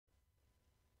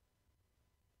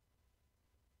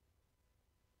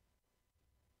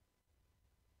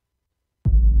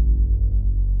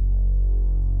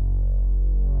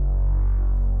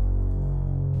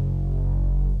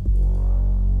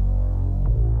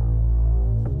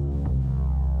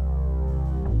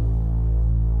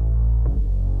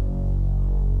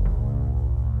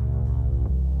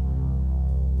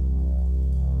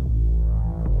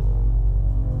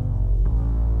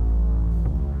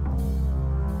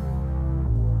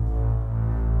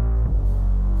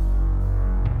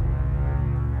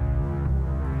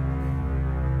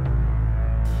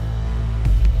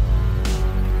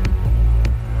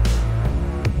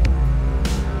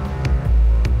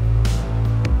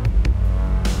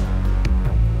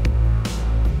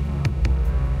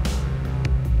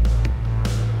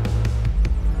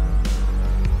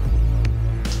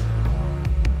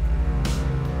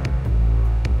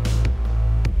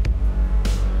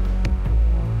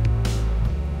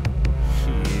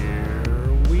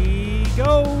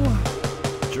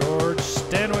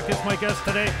is my guest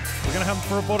today. We're going to have him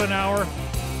for about an hour.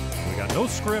 We got no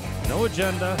script, no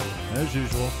agenda, as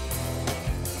usual.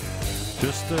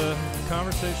 Just a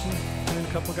conversation between a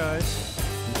couple guys.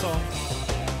 That's all.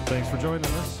 Thanks for joining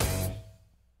us.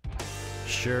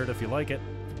 Share it if you like it.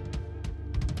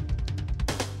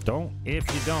 Don't if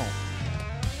you don't.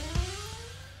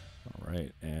 All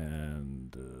right,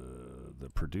 and the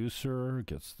producer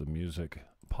gets the music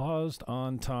paused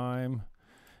on time.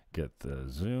 Get the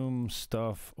Zoom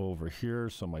stuff over here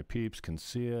so my peeps can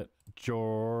see it.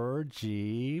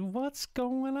 Georgie, what's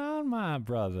going on, my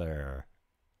brother?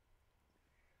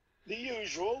 The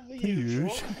usual.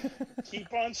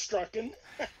 Keep on strucking.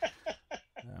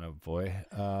 Oh boy.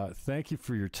 Thank you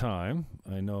for your time.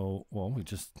 I know, well, we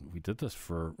did this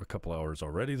for a couple hours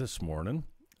already this morning.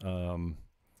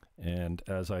 And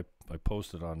as I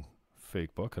posted on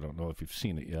Facebook, I don't know if you've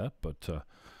seen it yet, but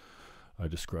I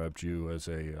described you as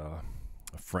a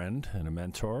friend and a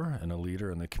mentor and a leader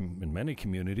in many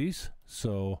communities.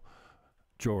 So,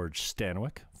 George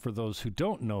Stanwyck, for those who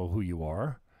don't know who you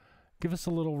are, give us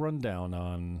a little rundown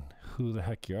on who the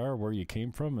heck you are, where you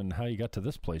came from, and how you got to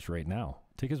this place right now.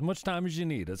 Take as much time as you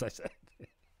need, as I said.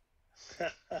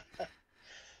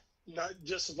 Not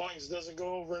just as long as it doesn't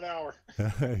go over an hour.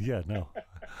 Yeah, no.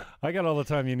 I got all the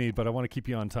time you need, but I want to keep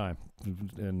you on time.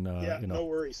 And no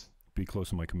worries. Be close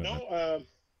to my commitment.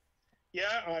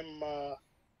 I'm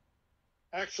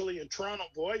actually a Toronto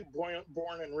boy,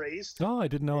 born and raised. Oh, I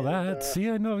didn't know that. See,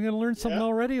 I know I'm going to learn something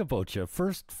already about you.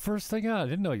 First thing out, I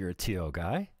didn't know you're a TO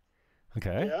guy.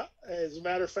 Okay. Yeah, as a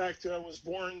matter of fact, I was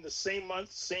born the same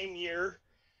month, same year,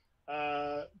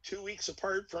 2 weeks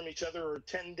apart from each other, or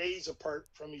 10 days apart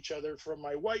from each other, from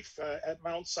my wife at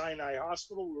Mount Sinai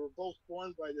Hospital. We were both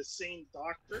born by the same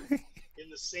doctor in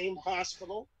the same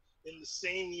hospital in the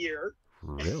same year.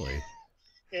 Really?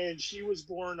 And she was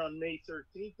born on May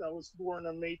 13th. I was born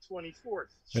on May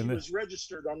 24th. She was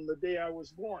registered on the day I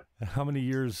was born. How many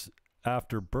years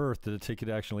after birth did it take you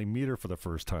to actually meet her for the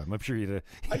first time? I'm sure you did.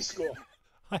 High school.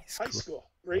 High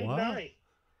school. Grade 9.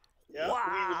 Yeah, wow.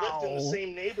 We lived in the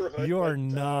same neighborhood. You're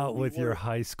not with your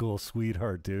high school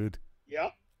sweetheart, dude.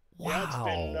 Yep.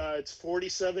 Wow. Yeah, it's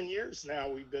 47 years now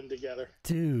we've been together.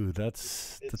 Dude,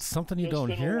 that's something you don't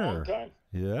hear. A long time.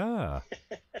 Yeah.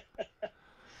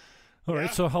 All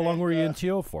right, so how long were you in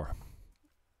TO for?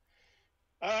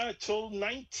 Till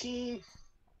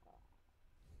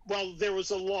there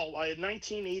was a lull. I had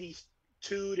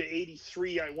 1982 to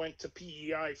 83, I went to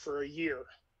PEI for a year.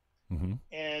 Mm-hmm.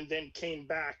 And then came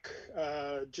back,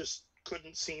 just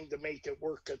couldn't seem to make it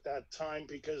work at that time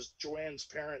because Joanne's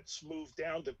parents moved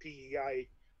down to PEI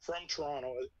from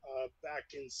Toronto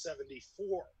back in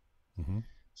 74. Mm-hmm.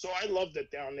 So I loved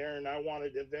it down there, and I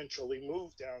wanted to eventually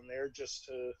move down there just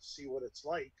to see what it's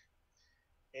like.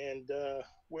 And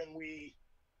when we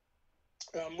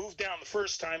moved down the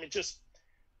first time,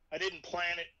 I didn't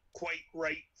plan it quite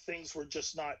right. Things were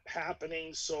just not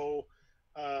happening. So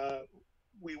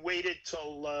we waited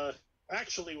till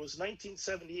actually it was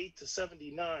 1978 to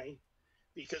 79,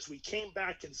 because we came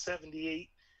back in 78.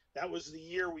 That was the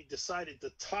year we decided to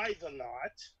tie the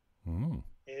knot.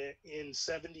 In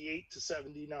 78 to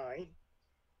 79.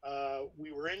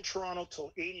 We were in Toronto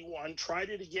till 81, tried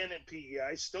it again in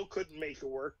PEI, still couldn't make it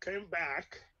work, came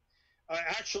back.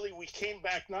 Actually, we came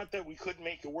back, not that we couldn't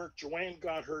make it work. Joanne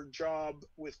got her job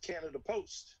with Canada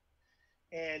Post,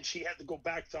 and she had to go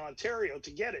back to Ontario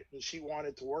to get it, and she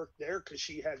wanted to work there because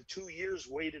she had 2 years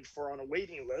waited for on a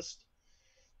waiting list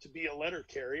to be a letter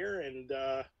carrier. And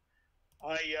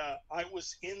I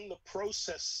was in the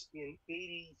process in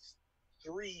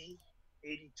 82,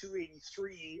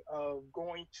 83 of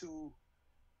going to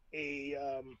a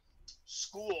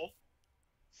school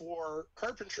for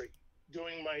carpentry,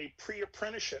 doing my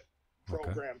pre-apprenticeship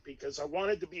program, because I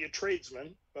wanted to be a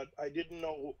tradesman, but I didn't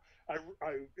know.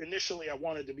 Initially I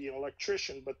wanted to be an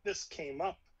electrician, but this came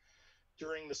up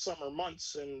during the summer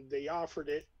months, and they offered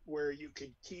it where you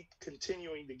could keep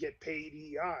continuing to get paid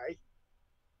EI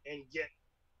and get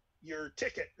your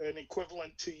ticket, an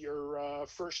equivalent to your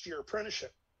first year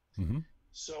apprenticeship. Mm-hmm.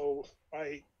 So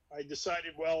I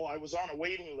decided, well, I was on a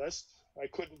waiting list. I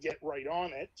couldn't get right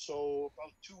on it. So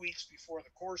about 2 weeks before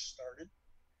the course started,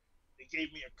 they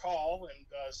gave me a call and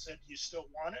said, "You still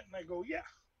want it?" And I go, "Yeah."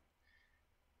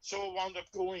 So I wound up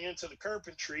going into the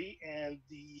carpentry, and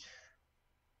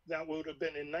that would have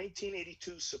been in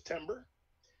 1982, September.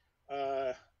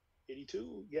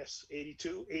 82, yes,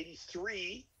 82.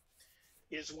 83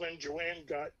 is when Joanne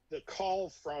got the call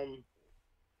from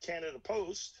Canada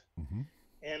Post, mm-hmm.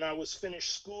 and I was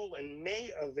finished school in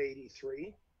May of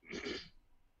 83.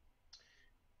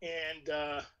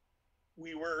 And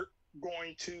we were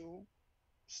going to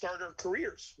start our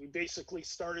careers. We basically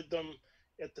started them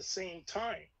at the same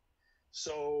time.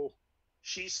 So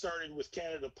she started with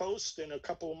Canada Post, and a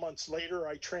couple of months later,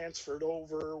 I transferred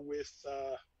over with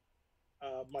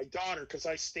my daughter, because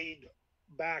I stayed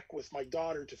back with my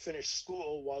daughter to finish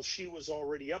school while she was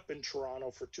already up in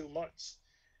Toronto for 2 months.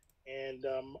 And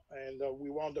we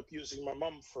wound up using my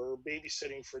mom for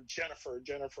babysitting for Jennifer.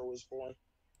 Jennifer was born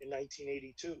in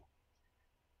 1982.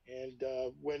 And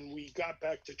when we got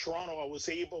back to Toronto, I was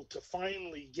able to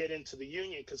finally get into the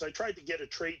union, because I tried to get a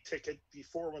trade ticket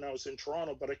before when I was in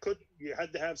Toronto, but I couldn't. You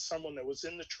had to have someone that was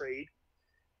in the trade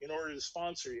in order to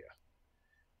sponsor you.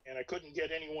 And I couldn't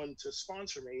get anyone to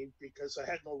sponsor me because I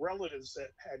had no relatives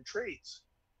that had trades.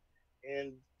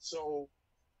 And so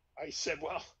I said,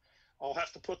 well, I'll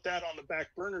have to put that on the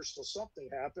back burners till something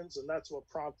happens. And that's what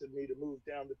prompted me to move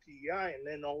down to PEI. And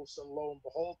then all of a sudden, lo and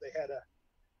behold, they had a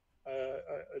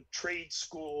trade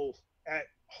school at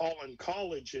Holland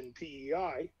College in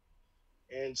PEI.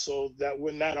 And so that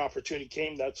when that opportunity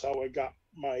came, that's how I got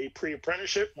my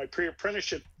pre-apprenticeship. My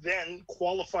pre-apprenticeship then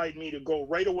qualified me to go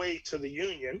right away to the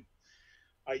union.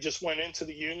 I just went into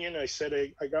the union. I said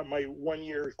I got my 1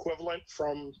 year equivalent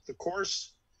from the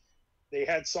course. They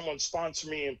had someone sponsor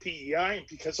me in PEI, and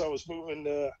because I was moving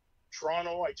to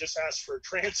Toronto, I just asked for a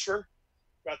transfer,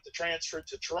 got the transfer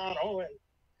to Toronto,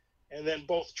 and then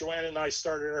both Joanne and I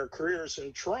started our careers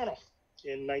in Toronto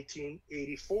in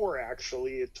 1984.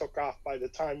 Actually, it took off by the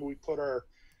time we put our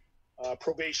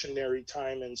probationary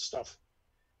time and stuff.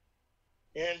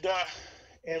 And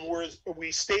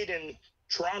we stayed in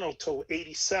Toronto till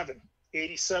 87.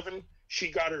 87, she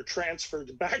got her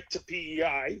transferred back to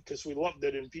PEI because we loved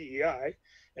it in PEI,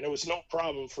 and it was no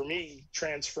problem for me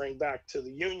transferring back to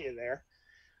the union there.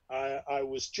 I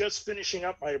was just finishing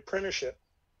up my apprenticeship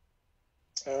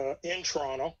in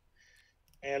Toronto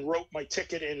and wrote my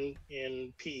ticket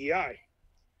in PEI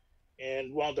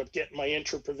and wound up getting my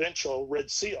interprovincial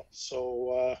Red Seal.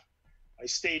 So I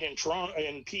stayed in Toronto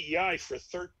in PEI for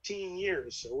 13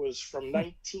 years. It was from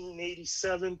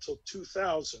 1987 till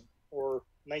 2000, or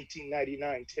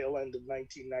 1999, tail end of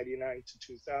 1999 to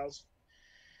 2000.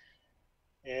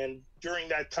 And during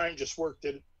that time, just worked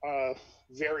at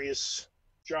various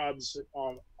jobs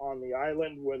on the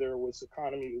island, whether it was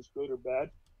economy was good or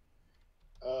bad.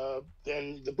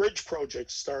 Then the bridge project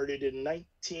started in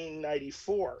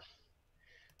 1994.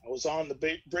 I was on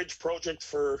the bridge project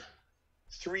for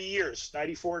 3 years,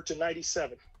 94 to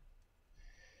 97.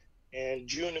 And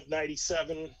June of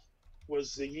 97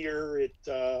 was the year it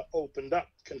opened up,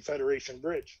 Confederation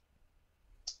Bridge.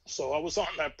 So I was on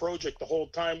that project the whole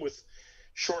time with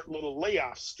short little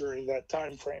layoffs during that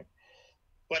time frame.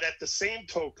 But at the same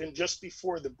token, just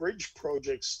before the bridge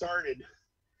project started,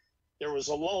 there was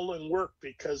a lull in work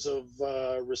because of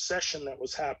recession that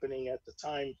was happening at the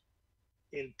time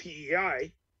in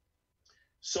PEI.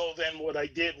 So then what I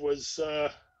did was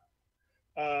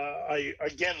I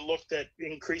again looked at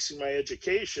increasing my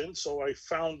education. So I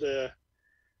found a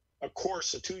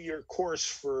course, a 2-year course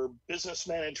for business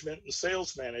management and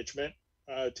sales management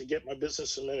to get my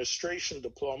business administration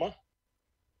diploma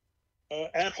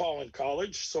at Holland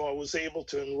College. So I was able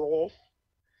to enroll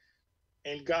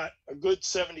and got a good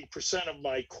 70% of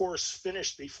my course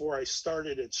finished before I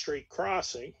started at Straight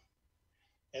Crossing.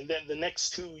 And then the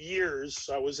next 2 years,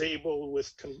 I was able,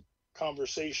 with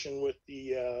conversation with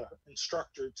the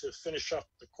instructor, to finish up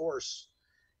the course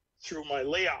through my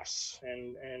layoffs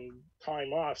and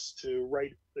time offs to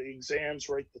write the exams,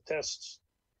 write the tests,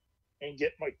 and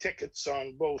get my tickets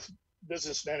on both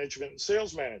business management and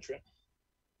sales management.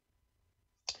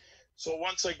 So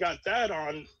once I got that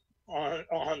on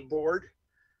board,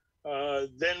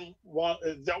 then while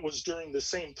that was during the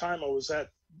same time I was at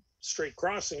Straight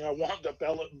Crossing, I wound up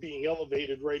being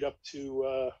elevated right up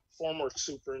to formwork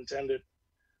superintendent,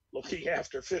 looking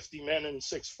after 50 men and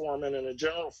 6 foremen and a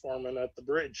general foreman at the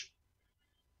bridge.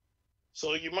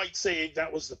 So you might say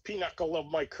that was the pinnacle of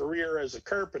my career as a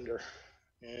carpenter.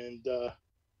 And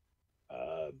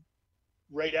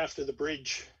right after the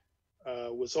bridge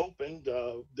was opened,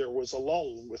 there was a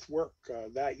lull with work.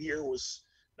 That year was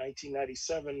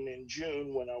 1997 in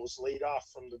June, when I was laid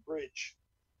off from the bridge.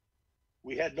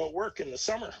 We had no work in the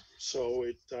summer, so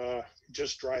it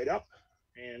just dried up,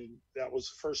 and that was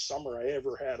the first summer I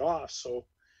ever had off. So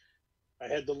I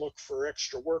had to look for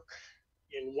extra work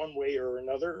in one way or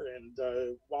another, and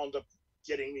wound up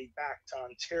getting me back to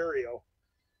Ontario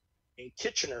in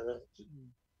Kitchener,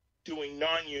 doing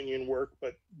non-union work,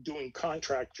 but doing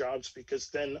contract jobs, because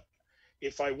then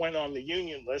if I went on the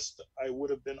union list, I would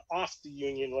have been off the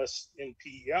union list in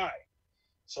PEI.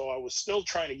 So I was still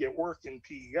trying to get work in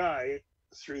PEI,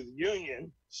 through the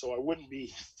union, so I wouldn't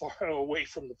be far away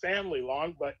from the family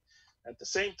long, but at the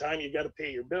same time, you got to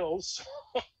pay your bills.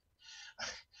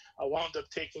 I wound up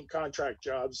taking contract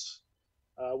jobs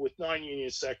with non-union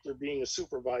sector, being a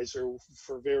supervisor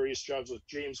for various jobs with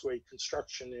James Wade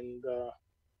Construction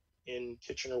in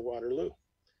Kitchener-Waterloo,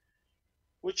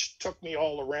 which took me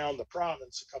all around the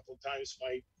province a couple of times.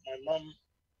 My mom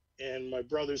and my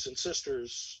brothers and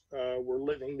sisters were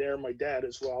living there, my dad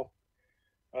as well.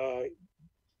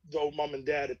 Though mom and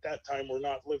dad at that time were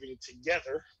not living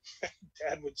together,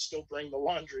 dad would still bring the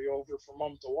laundry over for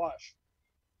mom to wash.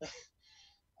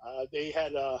 They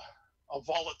had a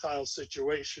volatile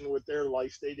situation with their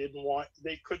life. They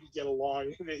couldn't get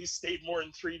along. They stayed more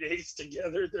than 3 days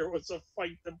together. There was a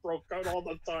fight that broke out all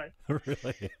the time.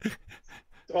 Really?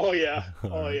 Oh yeah.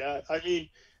 Oh yeah. I mean,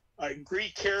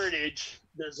 Greek heritage,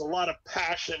 there's a lot of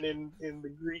passion in the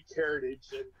Greek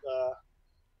heritage, and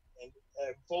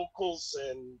vocals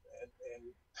and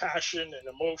passion and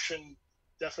emotion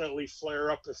definitely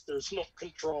flare up if there's no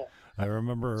control. I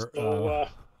remember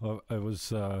I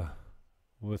was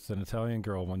with an Italian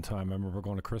girl one time. I remember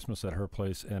going to Christmas at her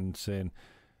place and saying,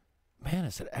 man,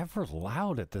 is it ever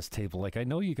loud at this table? Like, I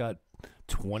know you got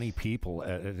 20 people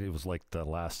it was like the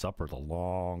Last Supper, the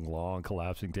long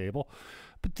collapsing table,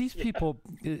 but these people,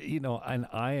 you know, and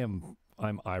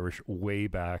I'm Irish way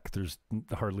back. There's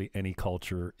hardly any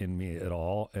culture in me at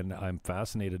all, and I'm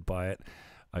fascinated by it.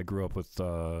 I grew up with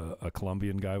a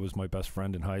Colombian guy was my best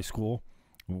friend in high school.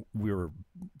 We were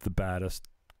the baddest,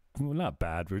 well, not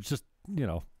bad, we were just, you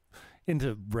know,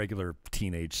 into regular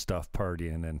teenage stuff,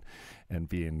 partying and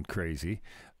being crazy.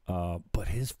 But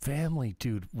his family,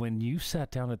 dude, when you sat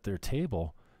down at their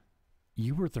table,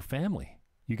 you were their family.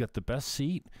 You got the best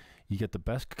seat. You get the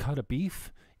best cut of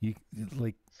beef. You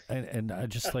like, and I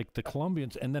just like the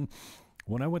Colombians. And then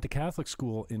when I went to Catholic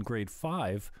school in grade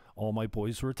 5, all my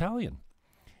boys were Italian.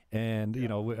 And, you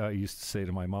know, I used to say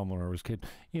to my mom when I was a kid,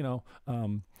 you know,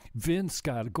 Vince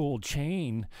got a gold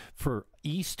chain for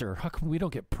Easter. How come we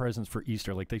don't get presents for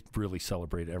Easter? Like, they really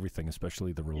celebrate everything,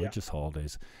 especially the religious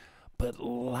holidays. But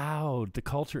loud, the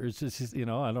culture is just, you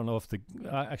know, I don't know if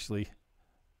actually,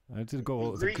 I did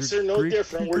go. The Greeks are no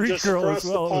different. We're Greek just across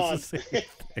the pond. The same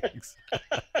things.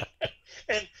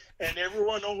 And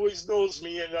everyone always knows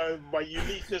me and my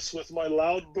uniqueness with my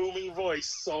loud, booming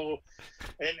voice. So,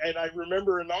 and I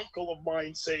remember an uncle of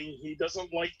mine saying he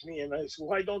doesn't like me, and I said,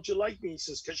 "Why don't you like me?" He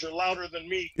says, "Because you're louder than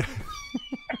me."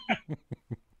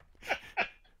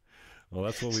 Well,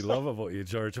 that's what we love about you,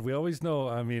 George. We always know.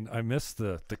 I mean, I miss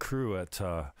the crew at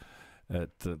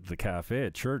the cafe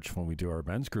at church when we do our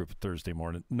men's group Thursday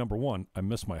morning. Number one, I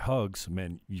miss my hugs.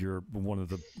 Man, you're one of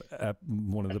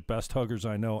the best huggers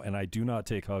I know, and I do not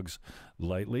take hugs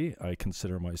lightly. I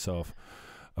consider myself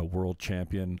a world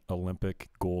champion, Olympic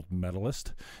gold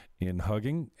medalist in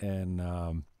hugging.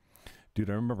 And dude,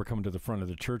 I remember coming to the front of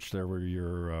the church there where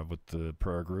you're with the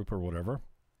prayer group or whatever.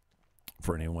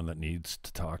 For anyone that needs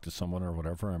to talk to someone or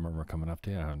whatever, I remember coming up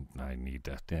to you, and I need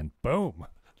that, and boom.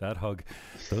 That hug,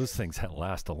 those things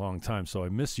last a long time. So I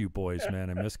miss you boys,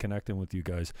 man. I miss connecting with you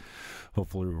guys.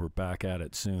 Hopefully we're back at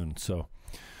it soon. So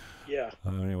yeah.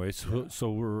 Anyway,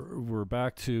 so we're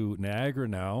back to Niagara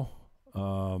now.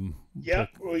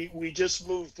 We just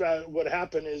moved. What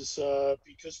happened is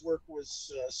because work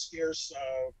was scarce,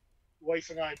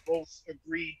 wife and I both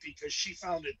agreed, because she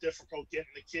found it difficult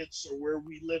getting the kids. So where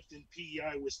we lived in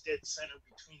PEI was dead center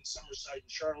between Summerside and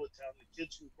Charlottetown. The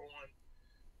kids were going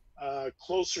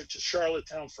closer to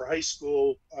Charlottetown for high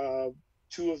school.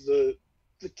 Two of the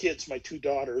kids, my two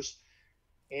daughters,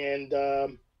 and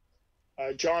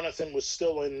Jonathan was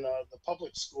still in the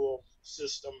public school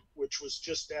system, which was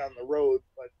just down the road.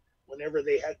 But whenever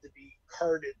they had to be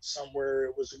carted somewhere,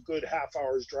 it was a good half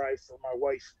hour's drive for my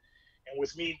wife. And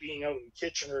with me being out in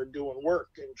Kitchener doing work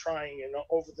and trying, and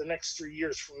over the next 3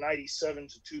 years from 97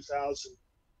 to 2000,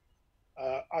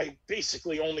 I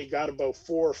basically only got about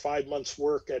 4 or 5 months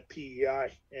work at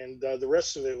PEI, and the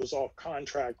rest of it was all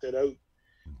contracted out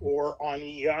or on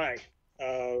EI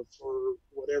for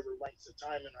whatever length of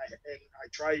time. And I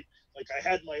tried, like, I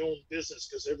had my own business,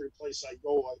 because every place I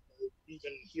go,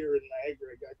 even here in Niagara,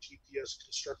 I got GPS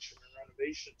construction and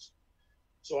renovations.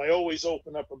 So I always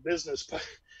open up a business. But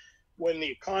when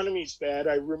the economy's bad,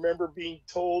 I remember being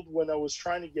told when I was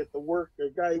trying to get the work, a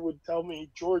guy would tell me,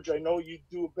 "George, I know you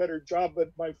do a better job,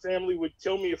 but my family would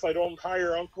kill me if I don't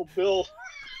hire Uncle Bill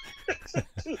to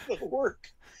do the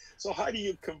work." So how do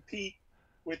you compete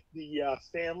with the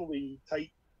family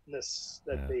tightness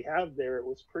that they have there? It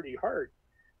was pretty hard.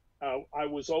 I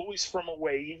was always from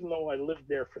away, even though I lived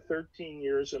there for 13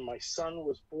 years and my son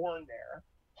was born there.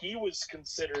 he was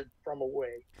considered from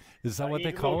away. Is that what they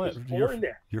even though call he it? was born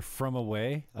there. You're from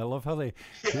away? I love how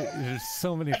there's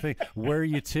so many things. Where are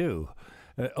you to?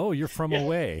 Oh, you're from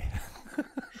away.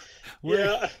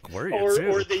 Where are you to?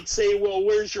 Or they'd say, well,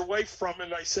 where's your wife from?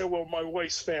 And I said, well, my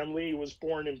wife's family was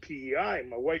born in PEI.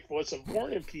 My wife wasn't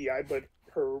born in PEI, but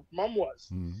her mom was.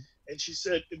 Mm-hmm. And she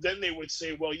said, then they would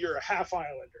say, well, you're a half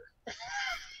Islander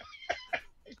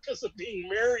because of being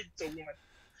married to one.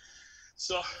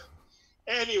 So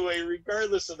anyway,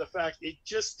 regardless of the fact, it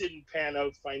just didn't pan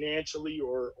out financially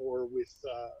or with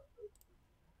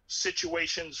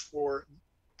situations for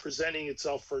presenting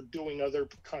itself for doing other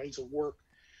kinds of work.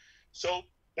 So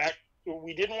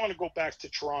we didn't want to go back to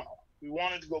Toronto. We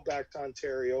wanted to go back to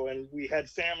Ontario, and we had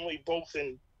family both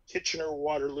in Kitchener,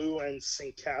 Waterloo, and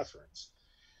St. Catharines.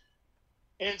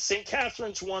 And St.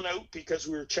 Catharines won out because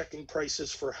we were checking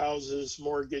prices for houses,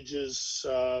 mortgages,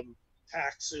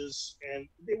 taxes, and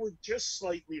they were just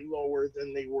slightly lower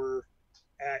than they were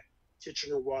at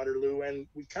Kitchener, Waterloo. And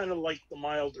we kind of liked the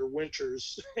milder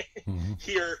winters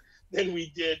here than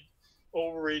we did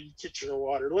over in Kitchener,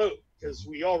 Waterloo, because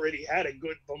we already had a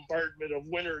good bombardment of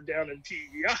winter down in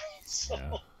PEI. So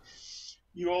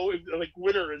like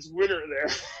winter is winter there.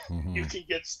 You can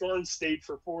get storm stayed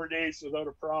for 4 days without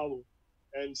a problem.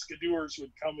 And skidooers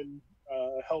would come and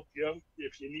help you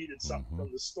if you needed something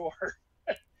from the store.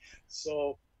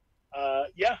 So,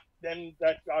 then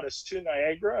that got us to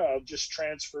Niagara. I just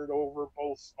transferred over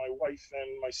both my wife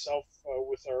and myself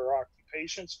with our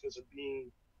occupations because of being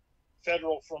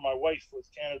federal for my wife with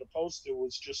Canada Post. It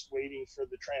was just waiting for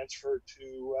the transfer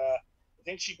to, I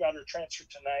think she got her transfer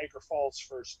to Niagara Falls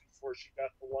first before she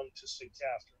got the one to St.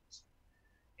 Catharines.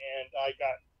 And I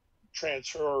got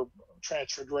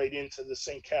transferred right into the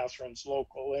St. Catharines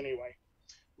local anyway,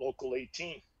 local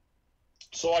 18.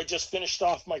 So I just finished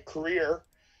off my career.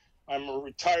 I'm a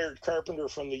retired carpenter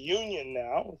from the union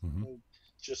now,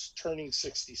 just turning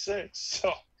 66.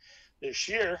 So this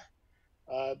year,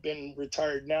 I've been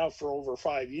retired now for over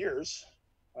 5 years,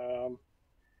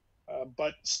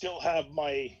 but still have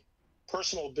my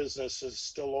personal business is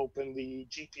still open, the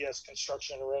GPS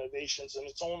construction and renovations, and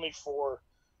it's only for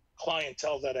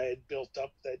clientele that I had built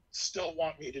up that still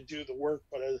want me to do the work.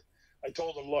 But I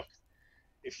told them, look,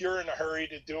 if you're in a hurry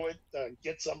to do it,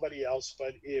 get somebody else.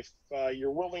 But if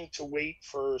you're willing to wait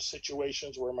for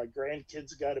situations where my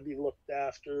grandkids got to be looked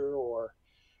after, or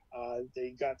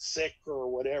they got sick or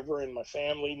whatever, and my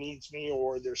family needs me,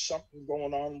 or there's something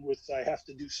going on with, I have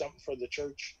to do something for the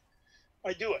church,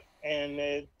 I do it. And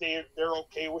they're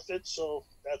okay with it. So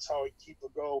that's how I keep a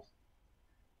go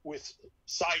with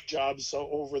side jobs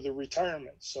over the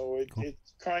retirement. So it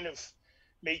kind of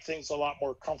made things a lot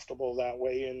more comfortable that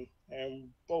way. And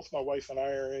both my wife and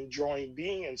I are enjoying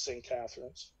being in St.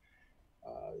 Catharines.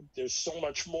 There's so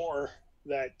much more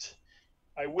that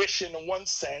I wish, in one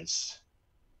sense,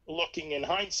 looking in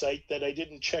hindsight, that I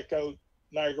didn't check out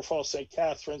Niagara Falls, St.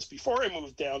 Catharines before I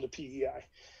moved down to PEI.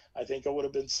 I think I would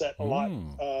have been set a lot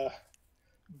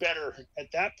better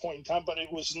at that point in time, but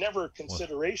it was never a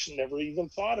consideration, never even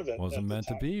thought of it. Wasn't meant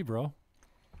to be, bro.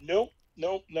 Nope.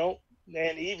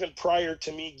 And even prior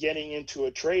to me getting into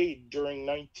a trade during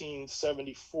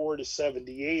 1974 to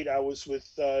 78, I was with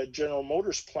General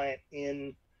Motors plant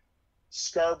in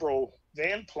Scarborough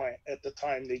van plant at the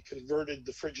time. They converted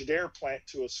the Frigidaire plant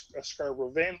to a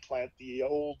Scarborough van plant, the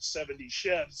old 70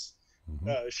 Chevs,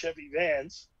 Chevy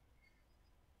vans.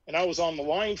 And I was on the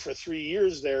line for 3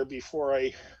 years there before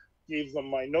I gave them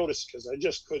my notice, because I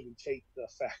just couldn't take the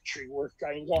factory work.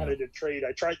 I wanted a trade.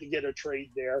 I tried to get a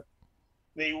trade there.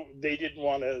 They didn't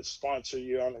want to sponsor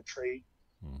you on a trade.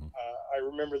 I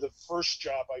remember the first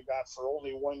job I got for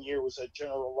only 1 year was at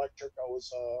General Electric. I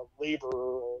was a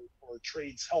laborer or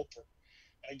trades helper.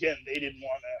 Again, they didn't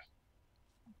want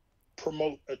to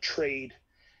promote a trade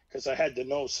because I had to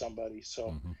know somebody.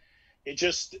 So it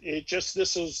just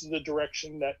this is the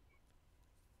direction that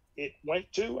it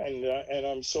went to, and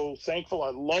I'm so thankful.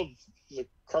 I love the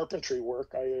carpentry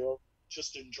work. I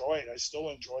just enjoy it. I still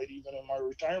enjoy it even in my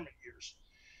retirement years.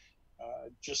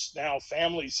 Just now,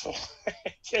 families so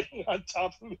getting on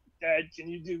top of me. Dad, can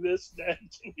you do this? Dad,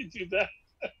 can you do that?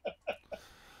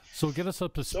 So get us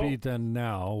up to speed then.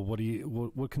 Now,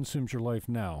 what consumes your life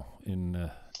now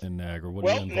in Niagara? What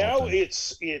are you now in?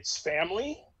 it's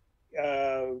family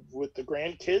with the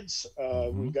grandkids.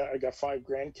 I got 5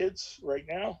 grandkids right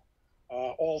now.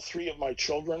 All 3 of my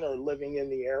children are living in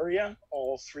the area.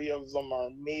 All 3 of them are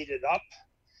mated up,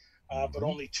 but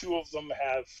only 2 of them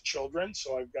have children.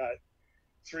 So I've got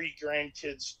 3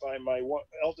 grandkids by my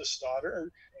eldest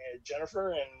daughter,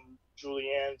 Jennifer, and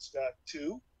Julianne's got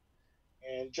 2.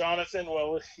 And Jonathan,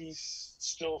 well, he's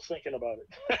still thinking about it.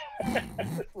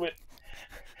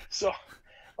 So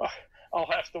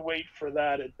I'll have to wait for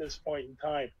that at this point in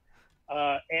time.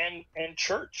 And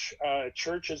church.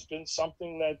 Church has been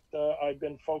something that I've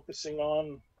been focusing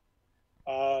on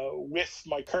with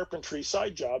my carpentry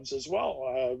side jobs as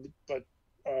well. But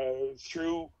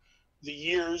through the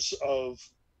years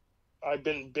I've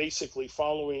been basically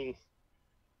following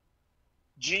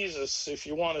Jesus, if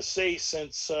you want to say,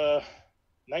 since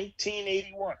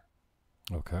 1981.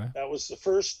 Okay. That was the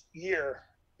first year,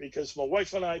 because my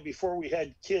wife and I, before we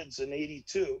had kids in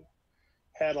 82,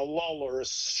 had a lull or a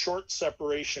short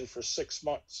separation for 6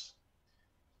 months.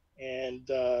 And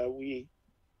we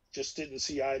just didn't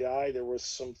see eye to eye. There was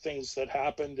some things that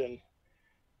happened, and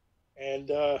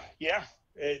then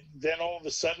all of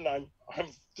a sudden I'm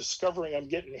discovering I'm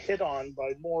getting hit on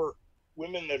by more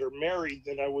women that are married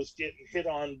than I was getting hit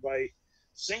on by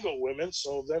single women.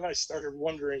 So then I started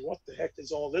wondering, what the heck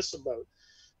is all this about?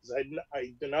 Because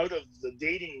I'd been out of the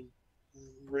dating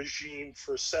regime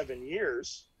for 7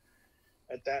 years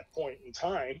at that point in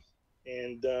time,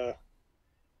 and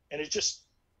it just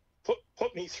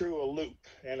put me through a loop.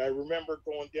 And I remember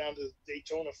going down to the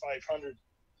Daytona 500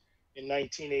 in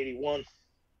 1981,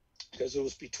 because it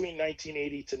was between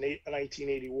 1980 to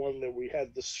 1981 that we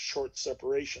had this short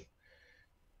separation.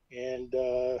 And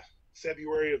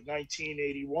February of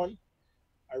 1981,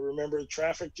 I remember the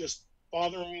traffic just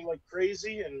bothering me like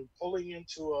crazy, and pulling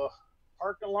into a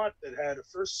parking lot that had a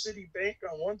First City Bank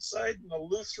on one side and a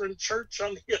Lutheran church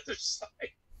on the other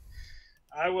side.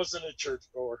 I wasn't a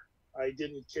churchgoer. I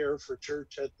didn't care for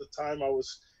church at the time.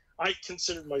 I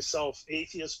considered myself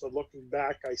atheist, but looking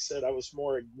back, I said I was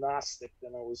more agnostic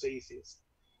than I was atheist.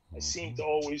 I seemed to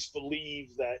always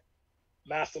believe that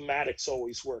mathematics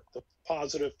always work. The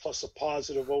positive plus a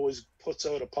positive always puts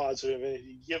out a positive, and if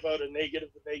you give out a negative,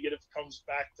 the negative comes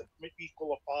back to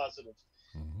equal a positive.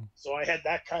 Mm-hmm. So I had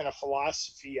that kind of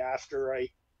philosophy after I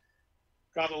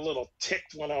got a little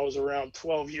ticked when I was around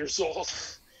 12 years old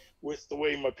with the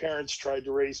way my parents tried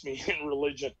to raise me in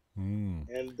religion.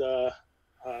 And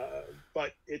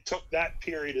but it took that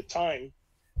period of time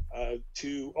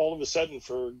to all of a sudden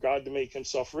for God to make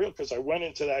himself real, because I went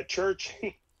into that church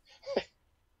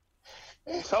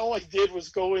and all I did was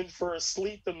go in for a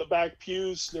sleep in the back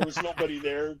pews. There was nobody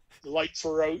there. The lights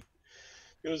were out.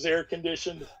 It was air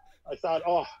conditioned. I thought,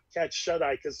 oh, catch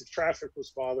shut-eye, because the traffic was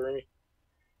bothering me.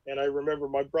 And I remember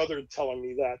my brother telling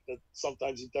me that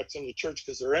sometimes he ducks into church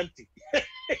because they're empty.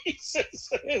 He says,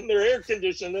 and they're air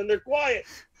conditioned and they're quiet.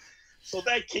 So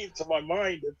that came to my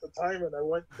mind at the time, and I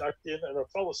went ducked in and I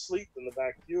fell asleep in the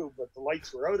back pew, but the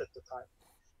lights were out at the time.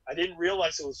 I didn't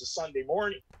realize it was a Sunday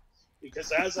morning,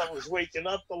 because as I was waking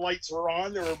up, the lights were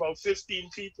on. There were about 15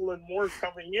 people and more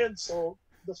coming in. So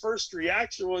the first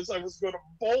reaction was I was going to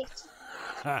bolt.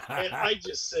 And I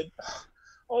just said,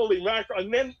 holy mackerel.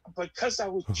 And then, because I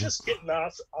was just getting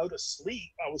out of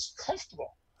sleep, I was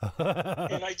comfortable.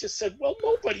 And I just said, well,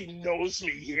 nobody knows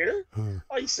me here.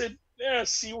 I said, yeah,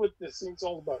 see what this thing's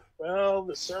all about. Well,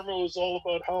 the sermon was all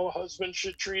about how a husband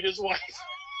should treat his wife.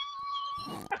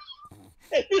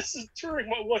 And this is during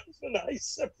my wife and I's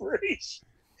separation.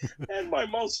 And my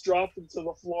mouth's dropping to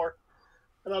the floor.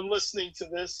 And I'm listening to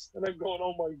this, and I'm going,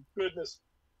 oh my goodness.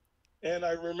 And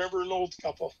I remember an old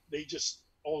couple. They just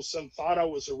all of a sudden thought I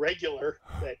was a regular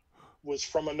that was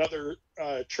from another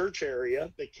church area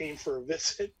that came for a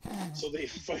visit. So they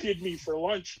invited me for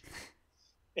lunch.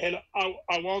 And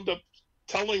I wound up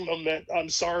telling them that I'm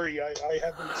sorry, I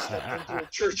haven't stepped into a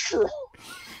church for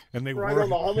and they I don't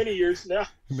know how many years now.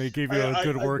 And they gave you a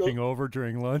good working over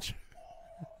during lunch?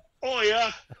 Oh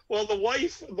yeah. Well, the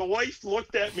wife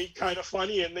looked at me kind of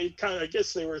funny, and they I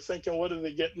guess they were thinking, what are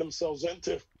they getting themselves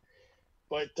into?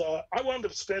 But I wound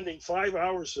up spending 5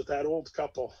 hours with that old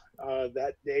couple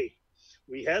that day.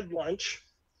 We had lunch,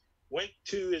 went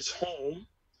to his home.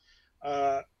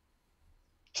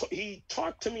 He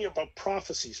talked to me about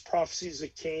prophecies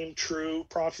that came true,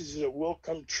 prophecies that will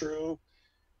come true.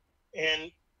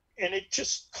 And it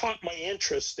just caught my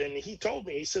interest. And he told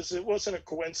me, he says, it wasn't a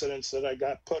coincidence that I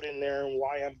got put in there and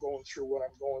why I'm going through what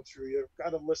I'm going through. You've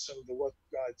got to listen to what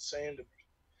God's saying to me.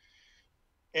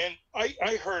 And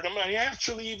I heard him. I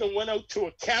actually even went out to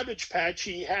a cabbage patch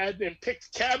he had and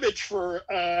picked cabbage for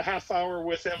a half hour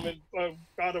with him, and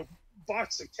got a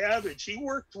box of cabbage. He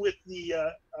worked with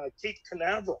the Cape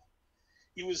Canaveral.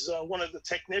 He was one of the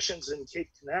technicians in Cape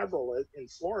Canaveral in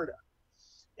Florida.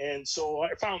 And so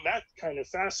I found that kind of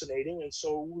fascinating. And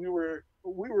so we were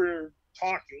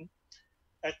talking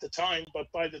at the time, but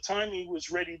by the time he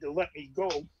was ready to let me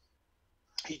go,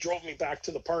 he drove me back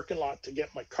to the parking lot to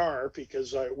get my car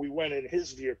because we went in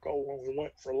his vehicle when we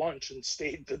went for lunch and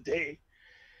stayed the day.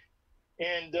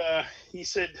 And he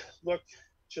said, look,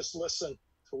 just listen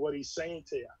to what he's saying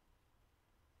to you.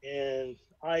 And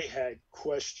I had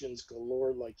questions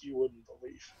galore like you wouldn't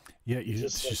believe. Yeah, you're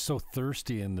just so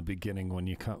thirsty in the beginning when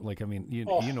you come. Like, I mean, you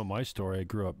know my story. I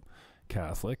grew up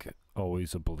Catholic,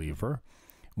 always a believer.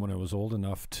 When I was old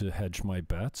enough to hedge my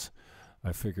bets,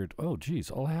 I figured, oh, geez,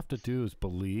 all I have to do is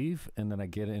believe, and then I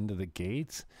get into the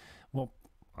gates. Well,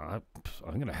 I'm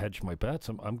going to hedge my bets.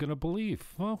 I'm going to believe.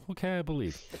 Well, okay, I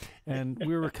believe. And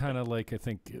we were kind of like, I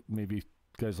think maybe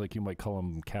guys like you might call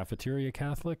them cafeteria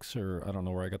Catholics, or I don't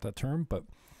know where I got that term, but,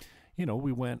 you know,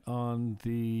 we went on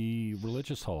the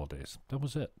religious holidays. That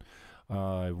was it.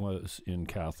 I was in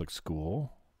Catholic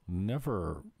school,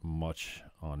 never much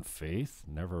on faith,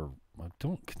 I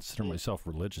don't consider myself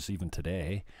religious even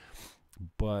today,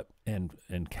 but, and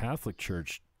Catholic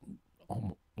Church,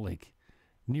 like,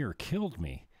 near killed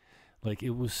me. Like,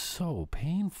 it was so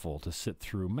painful to sit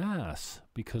through Mass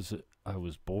because I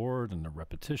was bored and the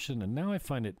repetition, and now I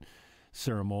find it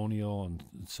ceremonial and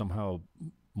somehow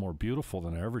more beautiful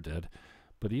than I ever did.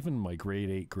 But even my grade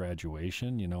 8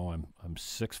 graduation, you know, I'm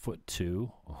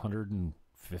 6'2",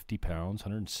 150 pounds,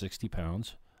 160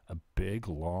 pounds, a big,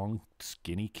 long,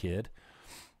 skinny kid.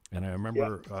 And I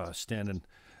remember standing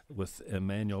with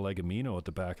Emmanuel Legamino at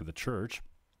the back of the church,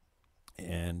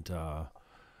 and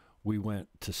we went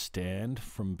to stand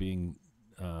from being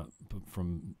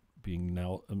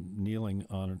kneeling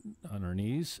on our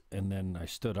knees, and then I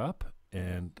stood up,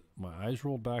 and my eyes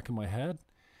rolled back in my head,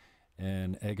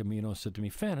 and Agamino said to me,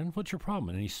 "Fannon, what's your problem?"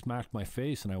 And he smacked my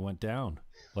face, and I went down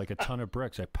like a ton of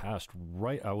bricks.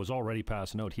 I was already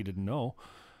passing out. He didn't know,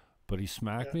 but he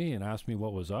smacked me and asked me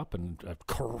what was up, and I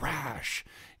crash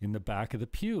in the back of the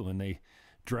pew, and they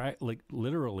like,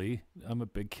 literally, I'm a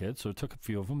big kid, so it took a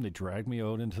few of them. They dragged me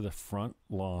out into the front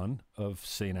lawn of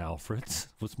St. Alfred's.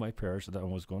 Was my parish that I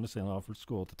was going to St. Alfred's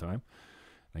school at the time.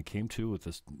 And I came to with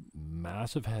this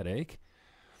massive headache,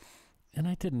 and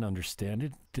I didn't understand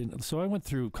it. So I went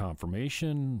through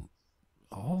confirmation,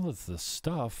 all of the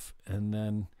stuff, and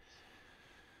then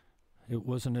it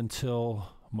wasn't until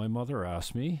my mother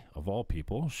asked me, of all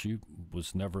people, she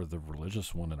was never the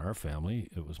religious one in our family.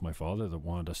 It was my father that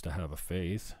wanted us to have a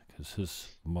faith, because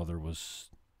his mother was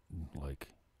like,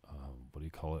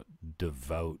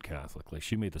 devout Catholic. Like,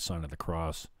 she made the sign of the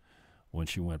cross when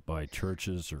she went by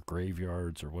churches or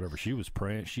graveyards or whatever. She was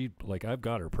praying. I've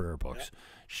got her prayer books.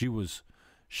 She was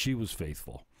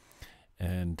faithful,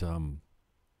 and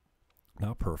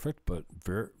not perfect, but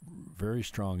very, very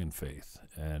strong in faith.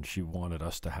 And she wanted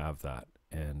us to have that.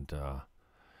 And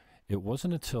it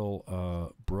wasn't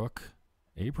until Brooke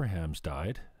Abrahams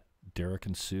died, Derek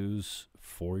and Sue's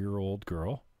 4-year-old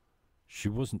girl. She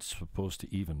wasn't supposed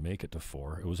to even make it to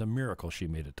 4. It was a miracle she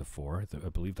made it to 4. I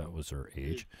believe that was her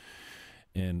age.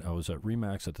 And I was at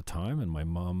Remax at the time, and my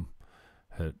mom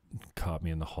had caught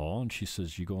me in the hall, and she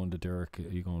says, "You going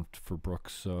for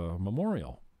Brooke's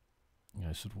memorial?" And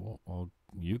I said, well,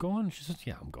 you going? She says,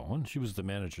 "Yeah, I'm going." She was the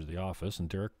manager of the office, and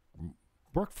Derek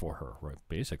worked for her, right,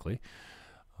 basically.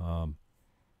 And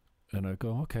I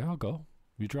go, "Okay, I'll go.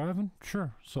 You driving?"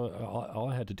 "Sure." So all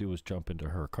I had to do was jump into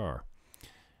her car.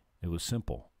 It was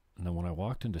simple. And then when I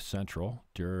walked into Central,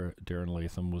 Darren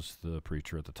Latham was the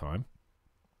preacher at the time.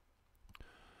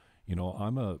 You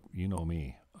know, you know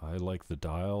me. I like the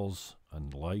dials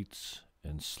and lights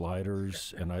and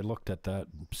sliders, and I looked at that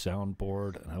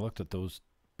soundboard, and I looked at the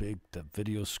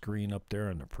video screen up there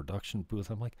in the production booth.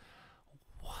 I'm like,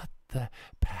 what the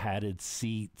padded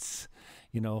seats,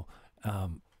 you know,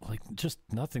 like just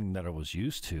nothing that I was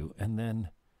used to. And then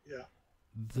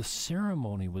the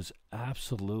ceremony was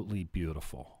absolutely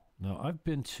beautiful. Now, I've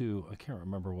been to, I can't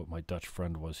remember what my Dutch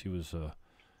friend was. He was a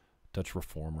Dutch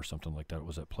Reform or something like that. It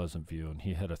was at Pleasant View, and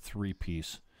he had a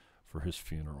 3-piece for his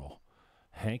funeral.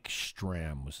 Hank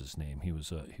Stram was his name. He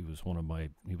was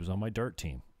on my dart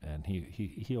team, and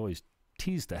he always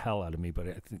teased the hell out of me, but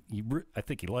I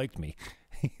think he liked me,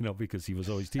 you know, because he was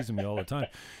always teasing me all the time.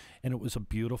 And it was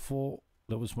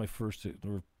that was my first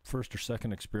or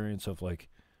second experience of, like,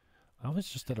 I was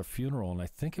just at a funeral, and I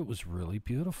think it was really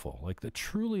beautiful, like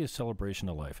truly a celebration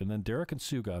of life. And then Derek and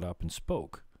Sue got up and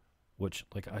spoke, which,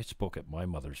 like, I spoke at my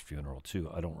mother's funeral too.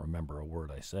 I don't remember a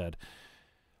word I said.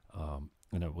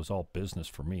 And it was all business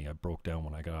for me. I broke down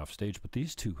when I got off stage, but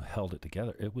these two held it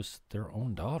together. It was their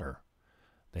own daughter.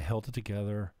 They held it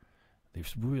together.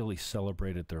 They've really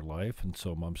celebrated their life. And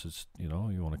so Mom says, you know,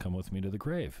 "You want to come with me to the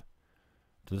grave,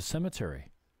 to the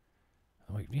cemetery?"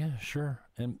 I'm like, "Yeah, sure."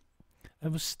 And I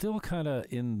was still kind of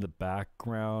in the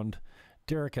background.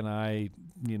 Derek and I,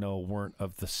 weren't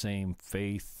of the same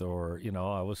faith, or,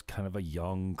 I was kind of a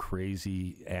young,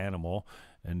 crazy animal,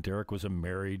 and Derek was a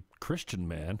married Christian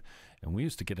man, and we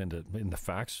used to get into, in the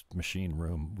fax machine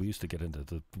room, we used to get into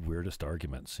the weirdest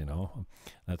arguments,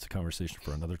 That's a conversation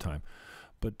for another time.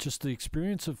 But just the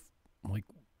experience of, like,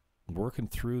 working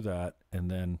through that, and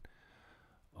then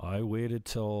I waited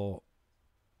till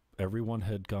everyone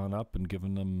had gone up and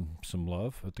given them some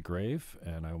love at the grave,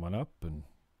 and I went up and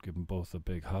gave them both a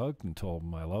big hug and told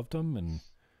them I loved them,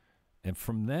 and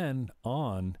from then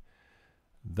on,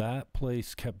 that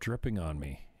place kept dripping on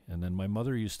me. And then my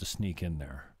mother used to sneak in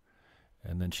there,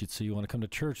 and then she'd say, "You want to come to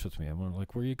church with me?" I'm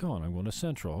like, "Where are you going?" "I'm going to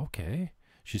Central." "Okay."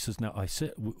 She says, "Now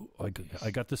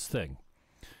I got this thing.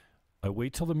 I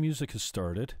wait till the music has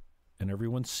started and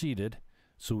everyone's seated,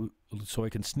 so I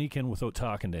can sneak in without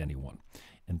talking to anyone.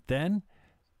 And then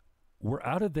we're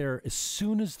out of there as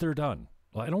soon as they're done.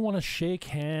 I don't want to shake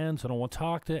hands. I don't want to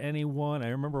talk to anyone." I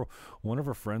remember one of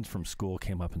her friends from school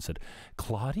came up and said,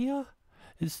 "Claudia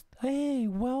hey,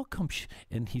 welcome."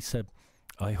 And he said,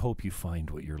 "I hope you find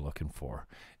what you're looking for."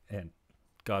 And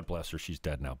God bless her, she's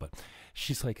dead now, but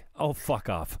she's like, "Oh, fuck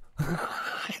off."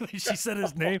 She said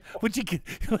his name. Would you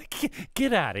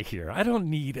get out of here? I don't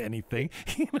need anything.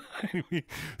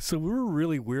 So we were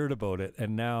really weird about it.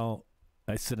 And now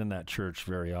I sit in that church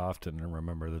very often and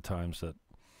remember the times that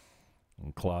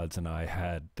Claude's and I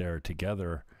had there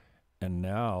together. And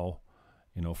now,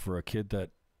 for a kid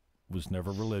that was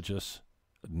never religious,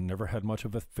 never had much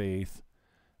of a faith,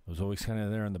 was always kind of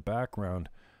there in the background,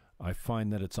 I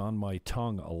find that it's on my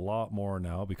tongue a lot more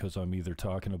now, because I'm either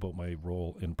talking about my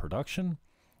role in production,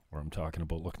 or I'm talking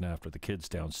about looking after the kids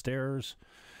downstairs.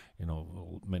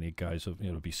 Many guys,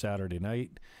 it'll be Saturday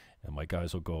night, and my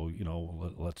guys will go,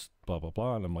 let's blah, blah,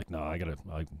 blah. And I'm like, no,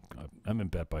 I'm in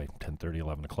bed by 10:30,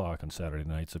 11 o'clock on Saturday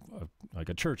nights. I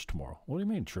got church tomorrow. "What do you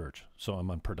mean church?" So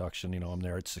I'm on production, I'm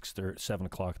there at 6:30, 7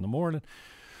 o'clock in the morning.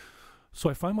 So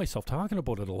I find myself talking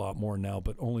about it a lot more now,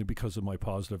 but only because of my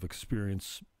positive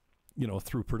experience,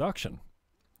 through production.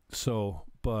 So,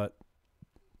 but,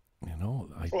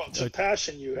 it's a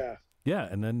passion you have. Yeah.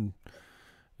 And then,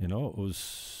 it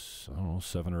was, I don't know,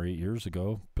 7 or 8 years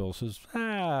ago, Bill says,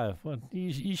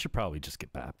 you should probably just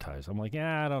get baptized. I'm like,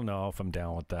 I don't know if I'm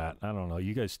down with that. I don't know.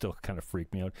 You guys still kind of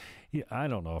freak me out. Yeah, I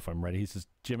don't know if I'm ready. He says,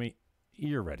 "Jimmy,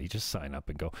 you're ready. Just sign up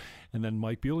and go." And then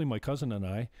Mike Bewley, my cousin, and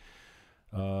I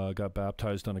got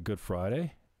baptized on a Good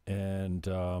Friday, and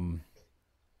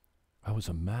I was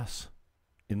a mess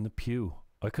in the pew.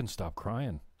 I couldn't stop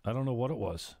crying. I don't know what it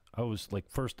was. I was like,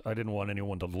 first, I didn't want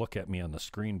anyone to look at me on the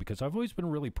screen, because I've always been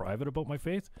really private about my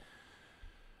faith.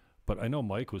 But I know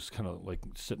Mike was kind of like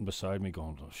sitting beside me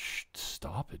going, "Oh,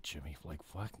 stop it, Jimmy. Like,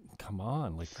 fuck, come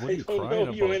on. Like, what are you crying about? I don't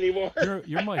know you anymore."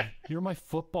 You're my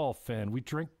football fan. We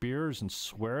drink beers and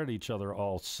swear at each other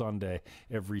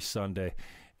every Sunday.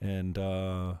 And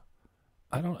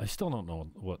I still don't know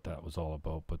what that was all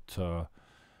about, but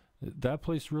that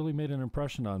place really made an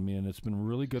impression on me, and it's been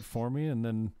really good for me. And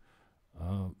then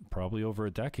probably over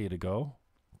a decade ago,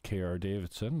 K.R.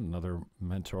 Davidson, another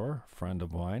mentor, friend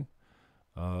of mine,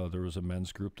 there was a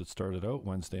men's group that started out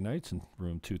Wednesday nights in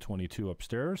room 222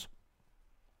 upstairs.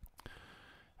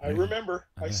 I remember.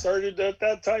 I started at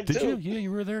that time too. Did you? Yeah,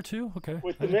 you were there too? Okay.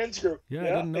 With the men's group. Yeah, I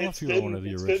didn't know if you were one of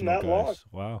the original guys. Long.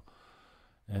 Wow.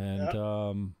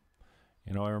 And,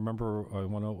 I remember I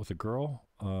went out with a girl,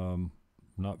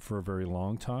 not for a very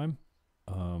long time,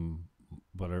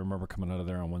 but I remember coming out of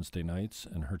there on Wednesday nights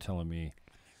and her telling me,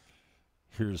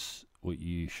 "Here's what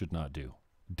you should not do.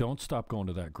 Don't stop going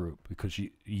to that group, because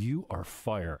you are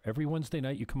fire. Every Wednesday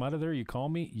night you come out of there, you call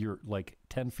me, you're like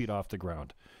 10 feet off the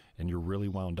ground, and you're really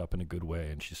wound up in a good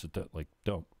way." And she said,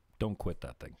 don't quit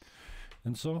that thing.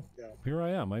 And so here I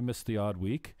am. I missed the odd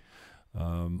week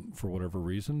for whatever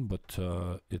reason, but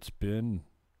it's been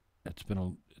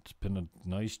a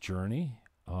nice journey.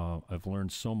 I've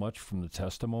learned so much from the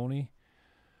testimony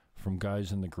from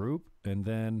guys in the group, and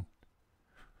then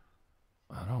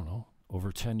I don't know,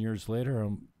 over 10 years later,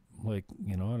 I'm like,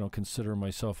 I don't consider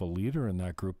myself a leader in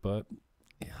that group, but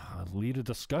I lead a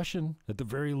discussion at the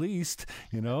very least,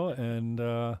 and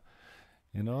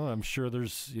I'm sure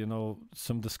there's,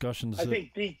 some discussions. I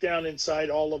think deep down inside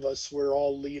all of us, we're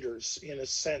all leaders in a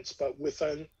sense, but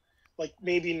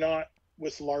maybe not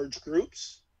with large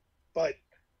groups, but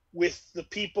with the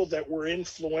people that we're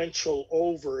influential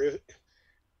over.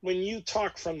 When you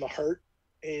talk from the heart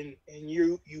and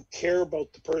you care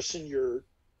about the person you're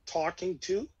talking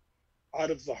to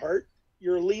out of the heart,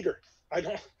 you're a leader.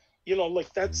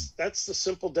 That's the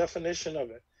simple definition of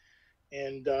it.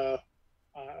 And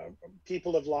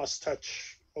people have lost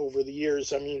touch over the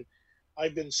years. I mean,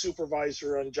 I've been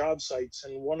supervisor on job sites,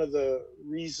 and one of the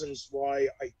reasons why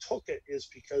I took it is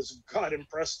because God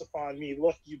impressed upon me,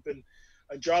 look, you've been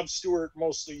a job steward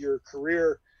most of your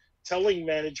career, telling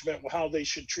management how they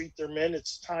should treat their men.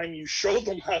 It's time you show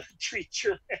them how to treat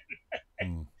your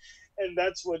men. And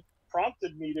that's what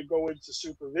prompted me to go into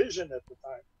supervision at the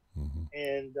time.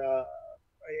 And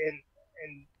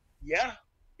yeah,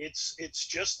 it's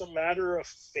just a matter of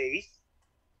faith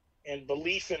and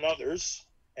belief in others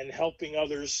and helping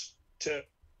others to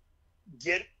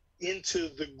get into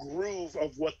the groove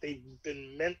of what they've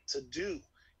been meant to do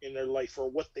in their life, or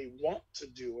what they want to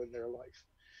do in their life.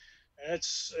 And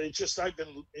it's just, I've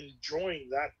been enjoying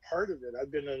that part of it.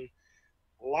 I've been in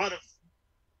a lot of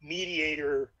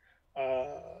mediator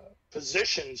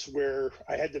positions where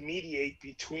I had to mediate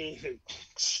between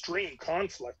extreme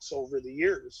conflicts over the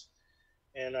years.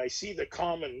 And I see the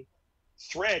common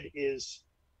thread is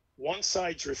one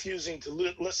side's refusing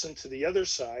to listen to the other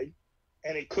side,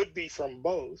 and it could be from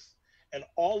both. And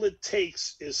all it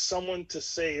takes is someone to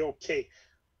say, okay,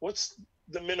 what's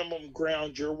the minimum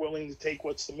ground you're willing to take?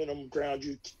 What's the minimum ground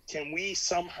can we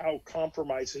somehow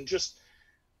compromise? And just,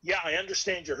 yeah, I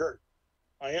understand you're hurt.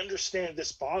 I understand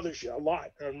this bothers you a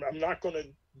lot. And I'm not going to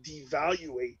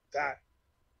devaluate that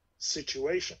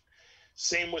situation.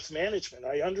 Same with management.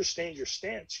 I understand your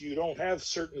stance. You don't have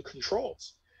certain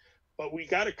controls, but we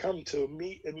got to come to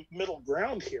a middle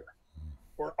ground here,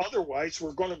 or otherwise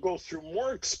we're going to go through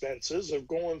more expenses of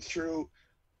going through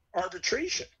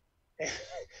arbitration.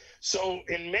 So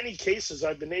in many cases,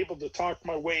 I've been able to talk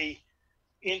my way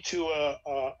into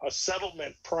a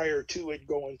settlement prior to it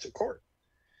going to court.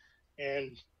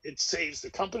 And it saves the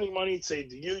company money, it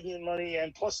saved the union money,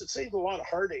 and plus it saved a lot of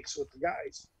heartaches with the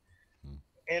guys.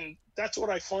 And that's what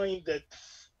I find that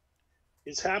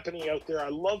is happening out there. I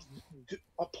love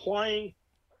applying,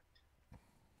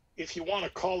 if you want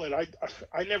to call it,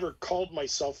 I never called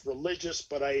myself religious,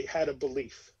 but I had a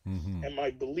belief. And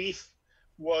my belief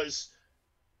was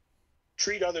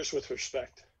treat others with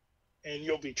respect, and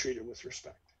you'll be treated with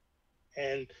respect.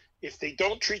 And if they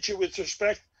don't treat you with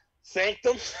respect, thank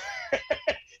them.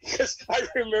 Because I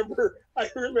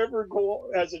remember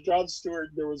going as a job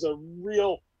steward, there was a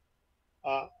real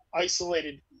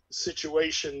isolated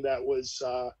situation that was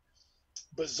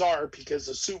bizarre, because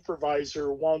the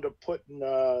supervisor wound up putting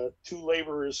two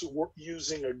laborers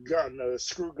using a gun, a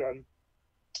screw gun,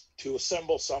 to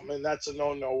assemble something. And that's a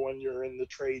no-no when you're in the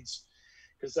trades,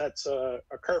 because that's a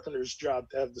carpenter's job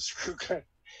to have the screw gun.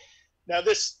 Now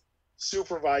this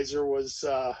supervisor was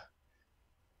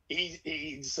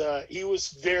he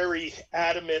was very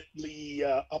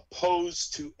adamantly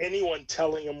opposed to anyone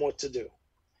telling him what to do.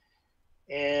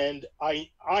 And I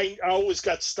always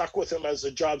got stuck with him as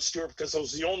a job steward, because I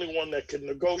was the only one that could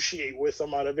negotiate with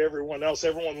him out of everyone else.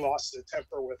 Everyone lost their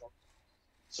temper with him.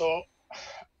 So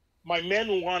my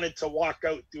men wanted to walk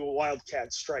out, do a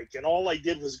wildcat strike. And all I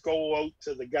did was go out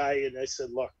to the guy and I said,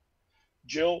 look,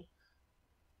 Jill,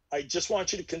 I just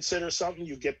want you to consider something.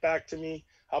 You get back to me.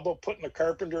 How about putting a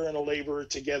carpenter and a laborer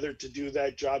together to do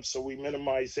that job so we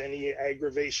minimize any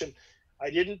aggravation? I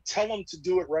didn't tell him to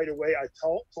do it right away. I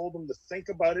told him to think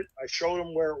about it. I showed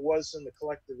him where it was in the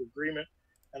collective agreement,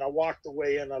 and I walked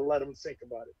away and I let him think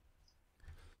about it.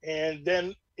 And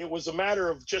then it was a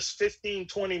matter of just 15,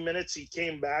 20 minutes. He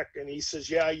came back and he says,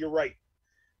 yeah, you're right.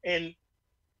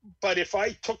 But if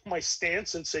I took my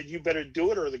stance and said, you better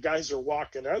do it or the guys are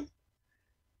walking out,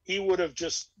 he would have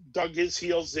just dug his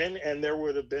heels in and there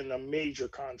would have been a major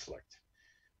conflict.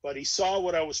 But he saw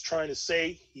what I was trying to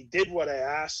say. He did what I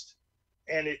asked,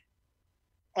 and it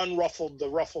unruffled the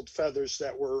ruffled feathers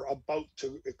that were about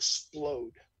to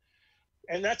explode.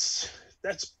 And that's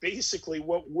basically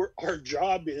what our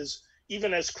job is,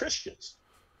 even as Christians.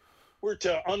 We're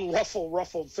to unruffle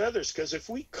ruffled feathers, because if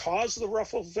we cause the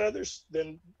ruffled feathers,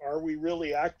 then are we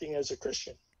really acting as a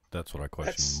Christian? That's what I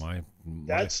question.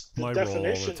 That's my role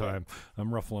all the time.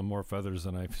 I'm ruffling more feathers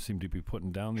than I seem to be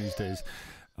putting down these days.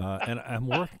 And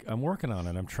I'm working on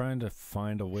it. I'm trying to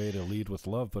find a way to lead with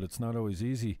love, but it's not always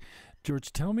easy.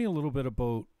 George, tell me a little bit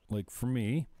about, like, for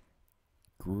me,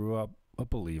 grew up a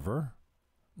believer,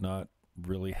 not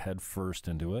really head first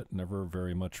into it, never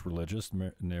very much religious,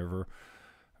 never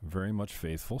very much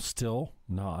faithful, still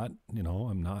not,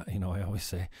 I'm not, I always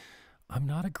say, I'm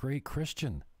not a great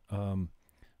Christian.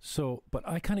 But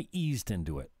I kind of eased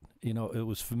into it. It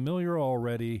was familiar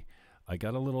already. I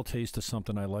got a little taste of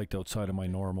something I liked outside of my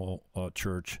normal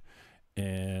church,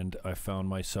 and I found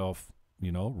myself,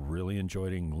 really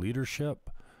enjoying leadership,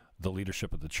 the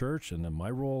leadership of the church, and then my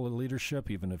role in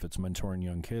leadership, even if it's mentoring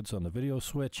young kids on the video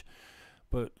switch.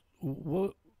 But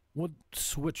what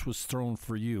switch was thrown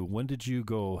for you? When did you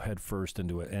go head first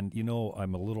into it? And,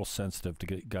 I'm a little sensitive to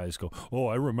get guys go, oh,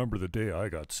 I remember the day I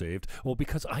got saved. Well,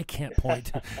 because I can't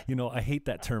point to, I hate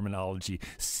that terminology,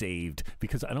 saved,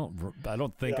 because I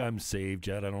don't think I'm saved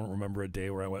yet. I don't remember a day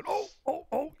where I went,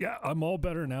 oh, yeah, I'm all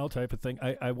better now type of thing.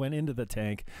 I went into the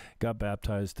tank, got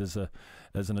baptized as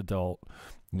an adult.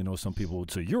 Some people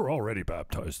would say, you're already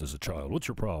baptized as a child. What's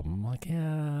your problem? I'm like,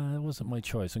 yeah, it wasn't my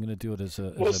choice. I'm going to do it as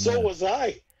a man. Was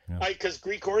I. Yeah. Because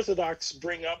Greek Orthodox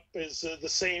bring up is the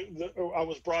same. I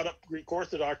was brought up Greek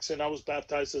Orthodox, and I was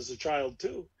baptized as a child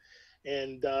too.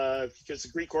 And because the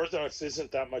Greek Orthodox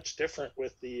isn't that much different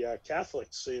with the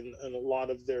Catholics in a lot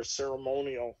of their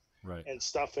ceremonial and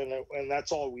stuff. And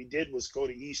that's all we did was go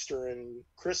to Easter and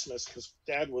Christmas, because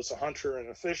Dad was a hunter and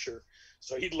a fisher.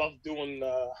 So he loved doing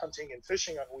hunting and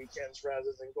fishing on weekends rather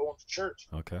than going to church.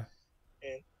 Okay.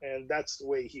 And that's the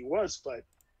way he was. But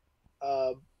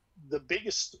the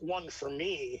biggest one for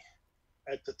me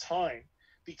at the time,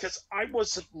 because I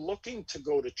wasn't looking to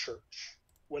go to church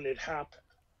when it happened.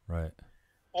 Right.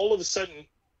 All of a sudden,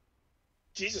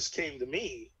 Jesus came to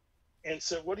me and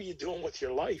said, what are you doing with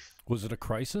your life? Was it a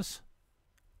crisis?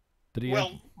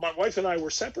 My wife and I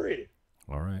were separated.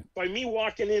 All right. By me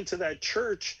walking into that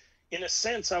church, in a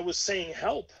sense, I was saying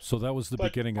help. So that was the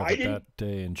beginning of that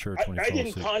day in church when you fell asleep. I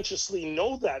didn't consciously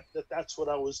know that's what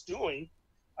I was doing.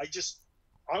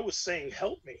 I was saying,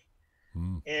 help me.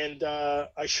 And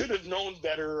I should have known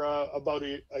better. About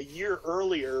a year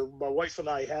earlier, my wife and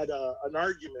I had an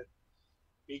argument,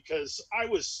 because I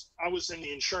was in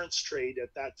the insurance trade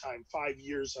at that time. 5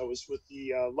 years I was with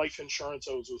the life insurance.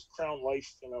 I was with Crown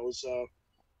Life, and I was $1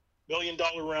 Million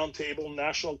Round Table,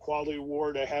 National Quality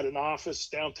Award. I had an office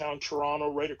downtown Toronto,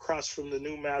 right across from the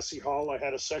new Massey Hall. I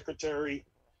had a secretary.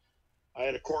 I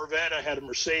had a Corvette. I had a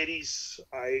Mercedes.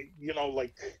 I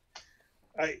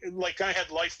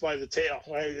had life by the tail.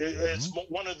 As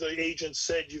one of the agents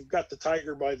said, you've got the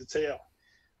tiger by the tail.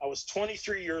 I was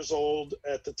 23 years old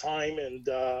at the time, and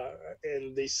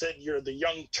they said, you're the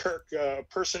young Turk,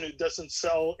 person who doesn't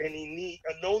sell a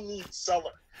no-need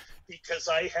seller, because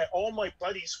I had all my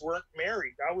buddies weren't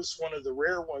married. I was one of the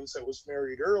rare ones that was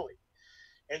married early.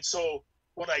 And so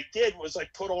what I did was I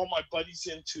put all my buddies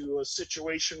into a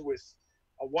situation with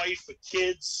a wife,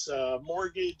 kids,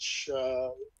 mortgage,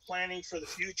 planning for the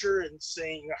future, and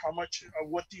saying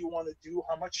what do you want to do?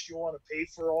 How much do you want to pay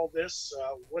for all this?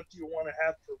 What do you want to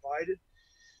have provided?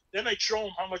 Then I show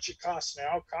them how much it costs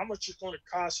now, how much it's going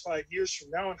to cost 5 years from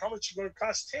now, and how much it's going to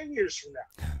cost 10 years from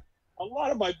now. A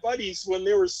lot of my buddies, when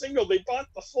they were single, they bought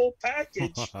the full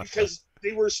package because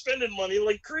they were spending money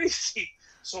like crazy.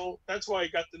 So that's why I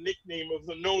got the nickname of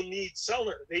the no-need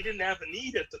seller. They didn't have a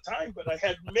need at the time, but I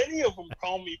had many of them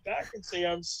call me back and say,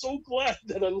 I'm so glad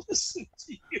that I listened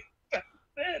to you back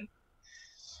then.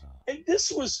 And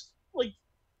this was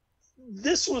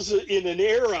in an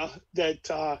era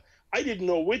that I didn't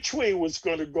know which way was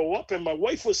going to go up. And my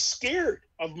wife was scared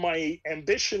of my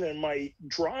ambition and my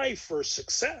drive for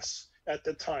success at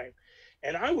the time.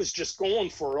 And I was just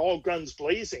going for it, all guns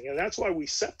blazing. And that's why we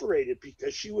separated,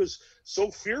 because she was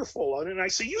so fearful. And I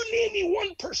said, you name me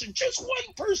one person, just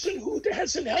one person who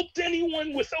hasn't helped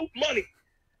anyone without money.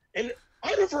 And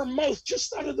out of her mouth,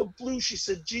 just out of the blue, she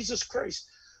said, Jesus Christ.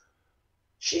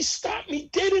 She stopped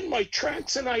me dead in my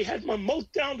tracks, and I had my mouth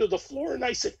down to the floor, and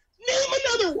I said, name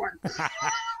another one.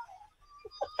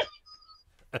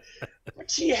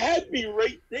 But she had me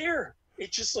right there.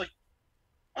 It's just like,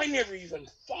 I never even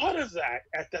thought of that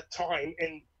at that time.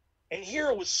 And here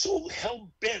I was so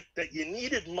hell-bent that you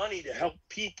needed money to help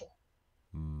people.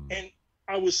 And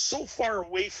I was so far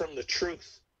away from the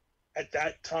truth at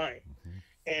that time.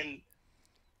 And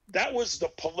that was the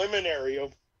preliminary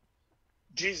of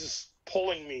Jesus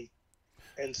pulling me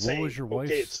and saying,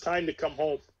 okay, it's time to come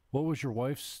home. What was your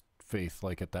wife's faith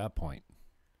like at that point?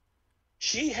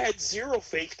 She had zero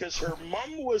faith, because her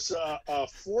mom was a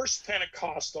forced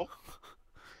Pentecostal,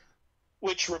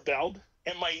 which rebelled,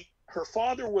 and her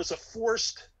father was a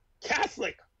forced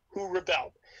Catholic who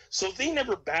rebelled. So they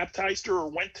never baptized her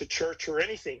or went to church or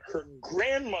anything. Her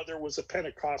grandmother was a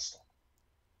Pentecostal,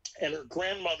 and her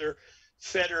grandmother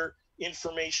fed her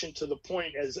information to the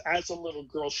point as a little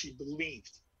girl she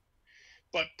believed.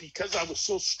 But because I was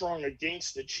so strong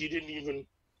against it, she didn't even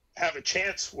have a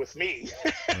chance with me.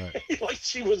 Right. Like,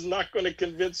 she was not going to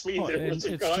convince me there was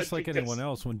a God. It's just like anyone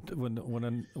else.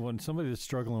 When somebody that's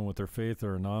struggling with their faith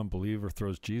or a non-believer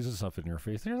throws Jesus up in your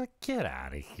face, they're like, get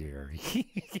out of here.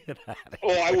 Get out of here.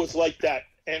 Oh, I was like that.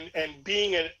 And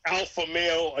being an alpha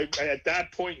male at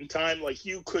that point in time, like,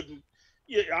 you couldn't.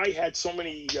 I had so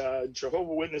many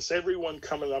Jehovah's Witnesses, everyone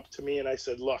coming up to me, and I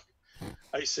said, look,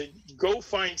 I said, go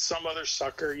find some other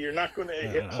sucker. You're not going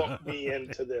to hook me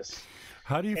into this.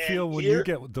 How do you feel when you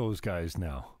get with those guys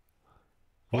now?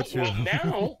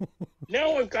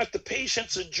 Now I've got the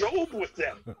patience of Job with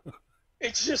them.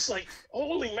 It's just like,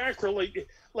 holy mackerel,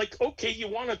 like, okay, you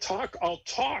want to talk, I'll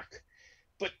talk,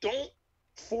 but don't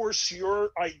force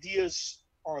your ideas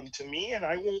onto me, and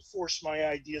I won't force my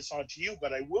ideas onto you,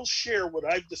 but I will share what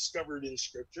I've discovered in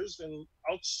scriptures, and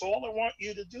that's all I want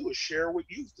you to do is share what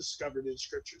you've discovered in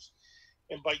scriptures.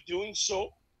 And by doing so,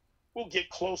 we'll get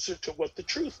closer to what the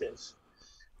truth is.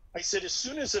 I said, as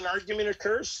soon as an argument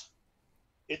occurs,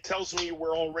 it tells me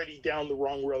we're already down the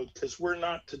wrong road, because we're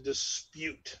not to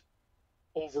dispute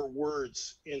over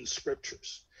words in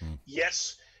scriptures.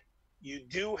 Yes, you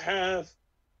do have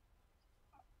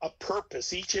a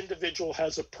purpose. Each individual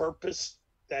has a purpose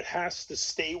that has to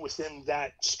stay within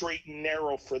that straight and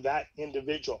narrow for that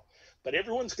individual. But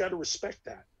everyone's got to respect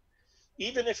that.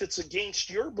 Even if it's against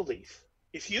your belief.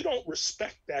 If you don't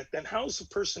respect that, then how's the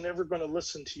person ever going to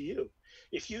listen to you?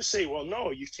 If you say, well,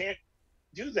 no, you can't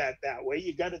do that way,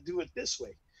 you got to do it this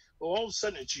way. Well, all of a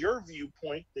sudden it's your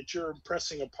viewpoint that you're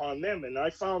impressing upon them. And I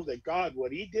found that God,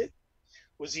 what he did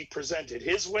was he presented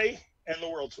his way and the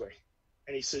world's way.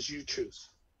 And he says, you choose.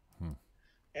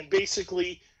 And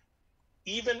basically,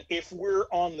 even if we're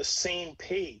on the same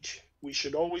page, we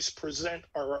should always present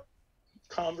our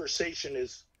conversation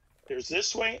as there's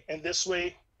this way and this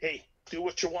way. Hey, do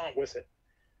what you want with it.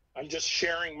 I'm just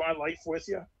sharing my life with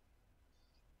you.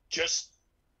 Just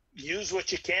use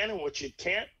what you can, and what you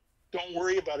can't, don't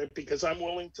worry about it, because I'm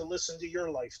willing to listen to your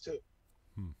life too.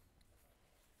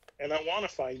 And I want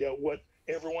to find out what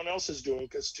everyone else is doing,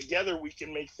 because together we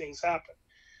can make things happen.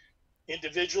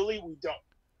 Individually, we don't.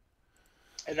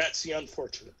 And that's the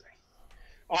unfortunate thing.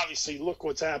 Obviously, look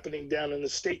what's happening down in the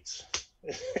States.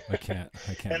 I can't.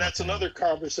 And that's another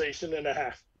conversation and a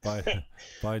half.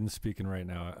 Biden's speaking right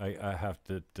now. I have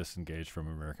to disengage from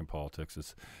American politics.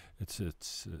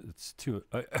 It's too.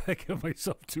 I get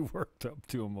myself too worked up,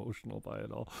 too emotional by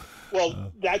it all.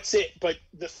 Well, that's it. But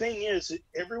the thing is,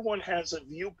 everyone has a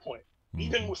viewpoint.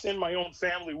 Even within my own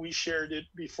family, we shared it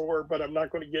before, but I'm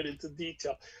not going to get into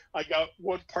detail. I got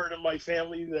one part of my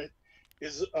family that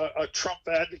is a Trump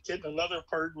advocate, another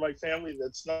part of my family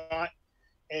that's not,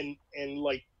 and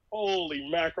like, holy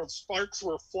mackerel, sparks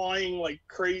were flying like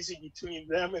crazy between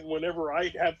them. And whenever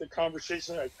I'd have the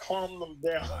conversation, I'd calm them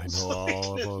down. I know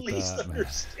all about that, man.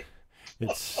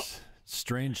 It's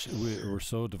strange. We're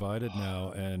so divided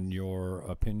now, and your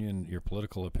opinion, your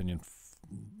political opinion,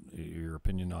 your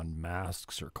opinion on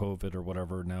masks or COVID or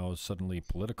whatever now is suddenly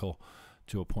political,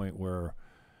 to a point where,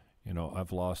 you know,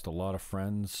 I've lost a lot of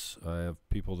friends. I have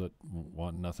people that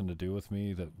want nothing to do with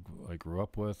me that I grew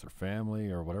up with, or family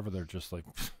or whatever. They're just like,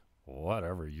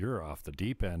 whatever, you're off the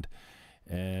deep end.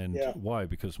 And why?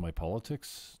 Because my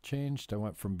politics changed. I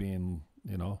went from being,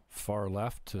 you know, far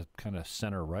left to kind of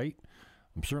center right.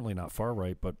 I'm certainly not far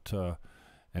right, but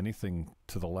anything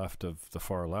to the left of the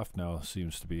far left now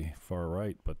seems to be far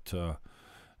right. But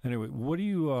anyway, what are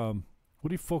you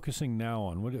focusing now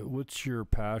on? What's your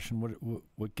passion?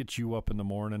 What gets you up in the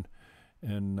morning?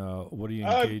 And what are you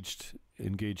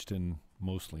engaged in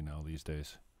mostly now these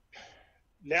days?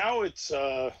 Now it's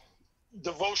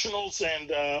devotionals,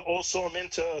 and also I'm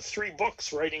into 3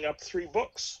 books, writing up 3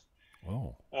 books.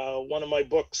 Oh. One of my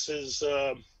books is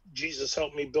Jesus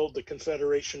Helped Me Build the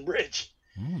Confederation Bridge.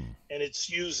 And it's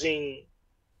using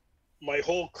my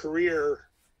whole career,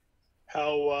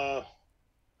 how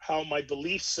my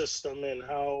belief system and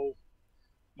how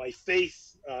my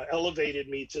faith elevated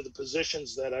me to the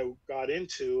positions that I got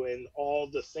into, and all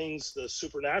the things, the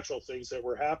supernatural things that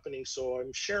were happening. So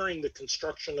I'm sharing the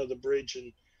construction of the bridge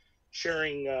and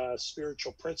sharing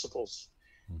spiritual principles.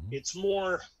 It's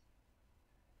more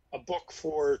a book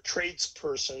for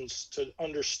tradespersons to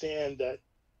understand that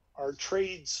our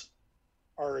trades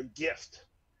are a gift.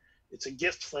 It's a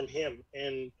gift from him.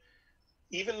 And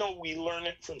even though we learn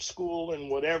it from school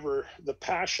and whatever, the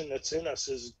passion that's in us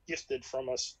is gifted from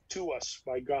us to us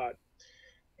by God.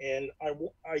 And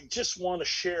I just want to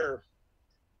share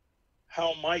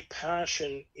how my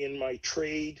passion in my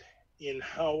trade, in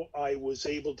how I was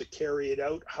able to carry it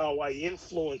out, how I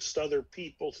influenced other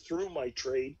people through my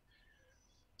trade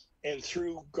and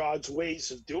through God's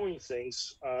ways of doing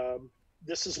things.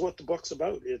 This is what the book's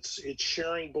about. It's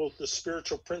sharing both the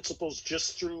spiritual principles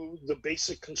just through the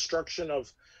basic construction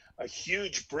of a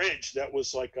huge bridge that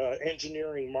was like an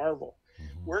engineering marvel.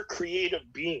 We're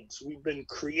creative beings. We've been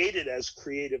created as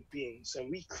creative beings, and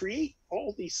we create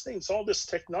all these things, all this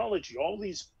technology, all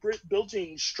these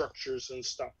building structures and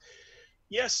stuff.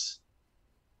 Yes,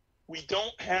 we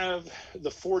don't have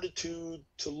the fortitude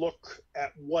to look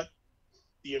at what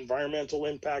the environmental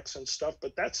impacts and stuff,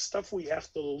 but that's stuff we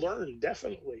have to learn,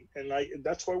 definitely. And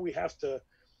that's why we have to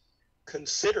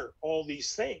consider all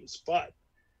these things, but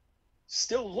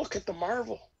still look at the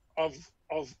marvel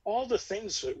of all the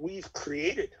things that we've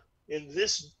created in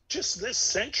this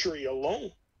century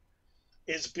alone.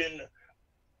 Has been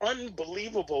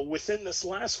unbelievable. Within this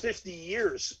last 50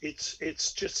 years,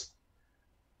 it's just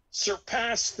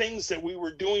surpassed things that we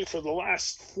were doing for the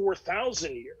last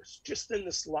 4,000 years, just in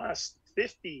this last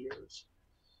 50 years.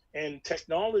 And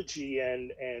technology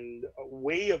and a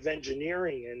way of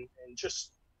engineering and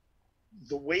just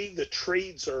the way the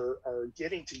trades are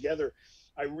getting together.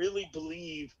 I really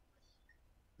believe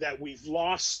that we've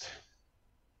lost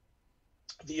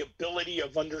the ability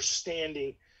of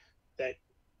understanding that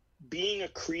being a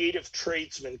creative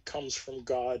tradesman comes from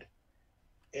God.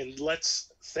 And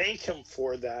let's thank him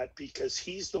for that, because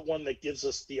he's the one that gives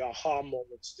us the aha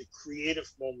moments, the creative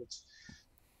moments,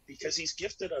 because he's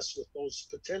gifted us with those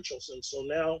potentials. And so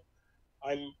now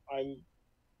I'm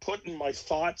putting my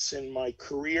thoughts and my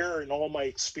career and all my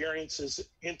experiences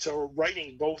into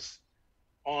writing, both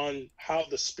on how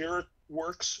the spirit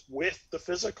works with the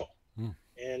physical.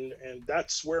 And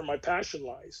that's where my passion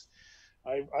lies.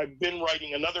 I've been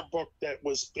writing another book that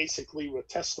was basically a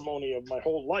testimony of my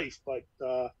whole life, but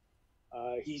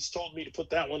he's told me to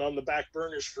put that one on the back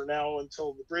burners for now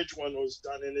until the bridge one was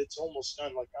done, and it's almost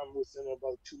done. Like, I'm within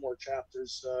about 2 more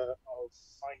chapters of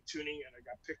fine tuning, and I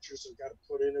got pictures I've got to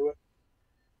put into it.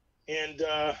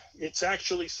 And it's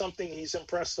actually something he's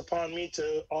impressed upon me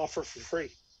to offer for free.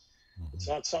 It's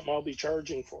not something I'll be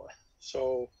charging for.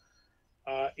 So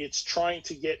it's trying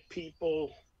to get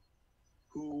people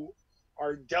who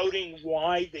are doubting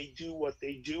why they do what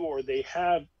they do, or they'd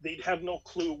have no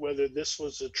clue whether this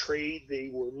was a trade they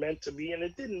were meant to be. And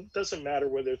it doesn't matter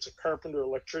whether it's a carpenter,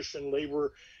 electrician,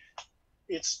 laborer.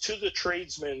 It's to the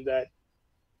tradesman that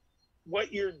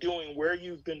what you're doing, where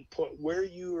you've been put, where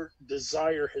your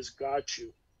desire has got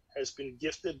you, has been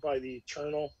gifted by the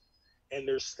eternal. And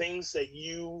there's things that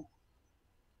you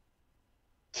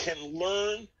can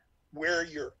learn where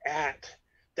you're at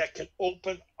that can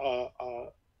open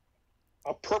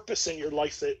a purpose in your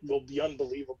life that will be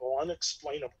unbelievable,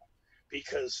 unexplainable.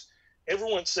 Because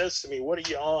everyone says to me, "What are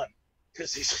you on?"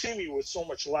 Because they see me with so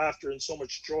much laughter and so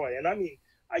much joy. And I mean,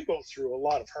 I go through a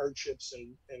lot of hardships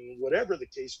and whatever the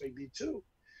case may be too,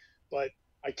 but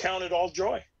I count it all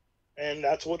joy. And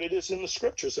that's what it is in the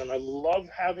scriptures. And I love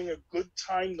having a good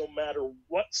time no matter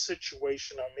what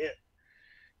situation I'm in.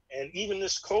 And even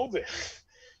this COVID,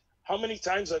 how many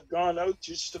times I've gone out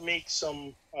just to make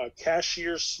some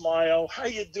cashier smile. "How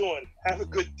you doing? Have a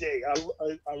good day.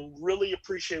 I really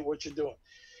appreciate what you're doing."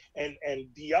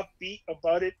 And be upbeat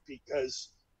about it, because,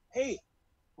 hey,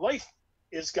 life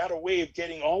has got a way of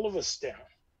getting all of us down.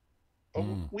 But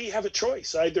we have a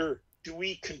choice. Either do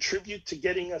we contribute to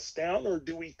getting us down, or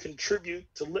do we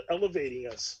contribute to elevating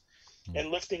us and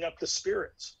lifting up the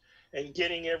spirits and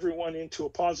getting everyone into a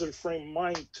positive frame of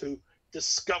mind to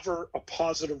discover a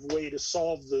positive way to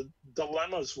solve the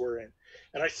dilemmas we're in.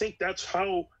 And I think that's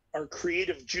how our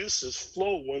creative juices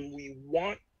flow, when we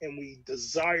want and we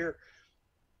desire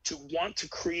to want to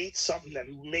create something that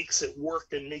makes it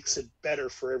work and makes it better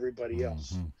for everybody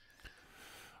else.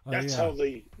 That's how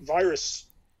the virus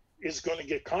is going to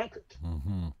get conquered.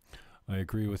 I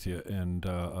agree with you. And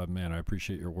man, I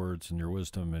appreciate your words and your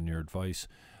wisdom and your advice.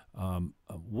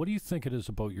 What do you think it is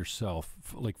about yourself?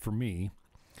 Like, for me,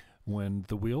 when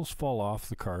the wheels fall off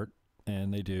the cart,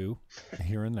 and they do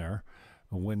here and there,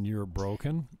 when you're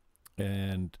broken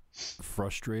and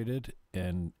frustrated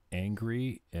and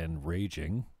angry and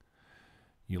raging,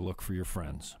 you look for your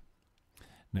friends.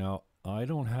 Now, I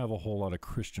don't have a whole lot of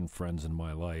Christian friends in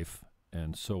my life,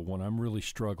 and so when I'm really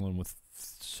struggling with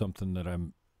something that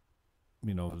I'm,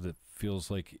 that feels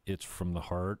like it's from the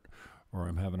heart, or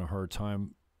I'm having a hard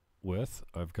time with,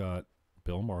 I've got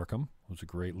Bill Markham, who's a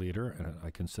great leader, and I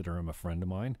consider him a friend of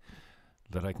mine,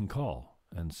 that I can call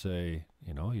and say,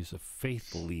 he's a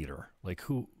faith leader. Like,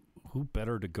 who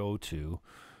better to go to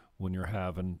when you're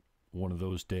having one of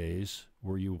those days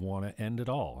where you want to end it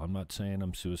all? I'm not saying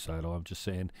I'm suicidal. I'm just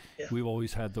saying we've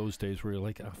always had those days where you're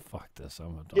like, "Oh, fuck this.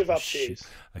 I'm gonna give up days."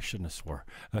 I shouldn't have swore.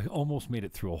 I almost made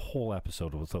it through a whole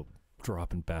episode without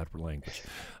dropping bad language.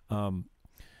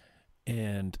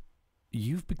 And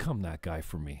you've become that guy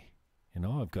for me.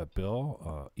 I've got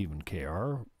Bill, even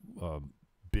KR,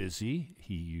 busy.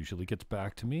 He usually gets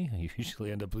back to me. I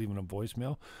usually end up leaving a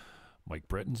voicemail. Mike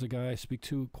Britton's a guy I speak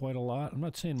to quite a lot. I'm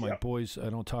not saying my boys, I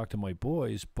don't talk to my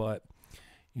boys, but,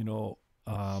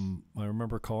 I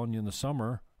remember calling you in the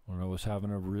summer when I was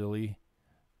having a really,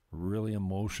 really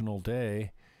emotional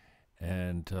day.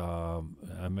 And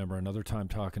I remember another time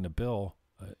talking to Bill.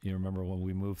 You remember when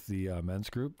we moved the men's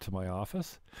group to my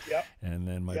office? Yep. And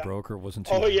then my broker wasn't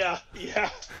too... Oh, yeah.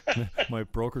 My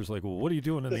broker's like, well, what are you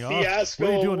doing in the office? Fiasco,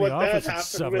 What are you doing in the office at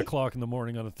 7 with... o'clock in the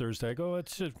morning on a Thursday? I go,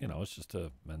 it's just, it's just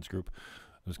a men's group.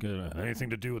 It was good. Anything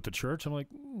to do with the church? I'm like,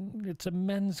 it's a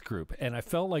men's group. And I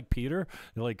felt like Peter,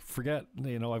 like, forget,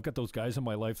 I've got those guys in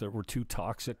my life that were too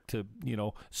toxic to,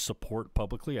 support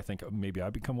publicly. I think maybe I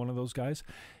become one of those guys,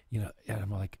 and I'm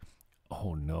like,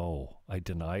 oh no, I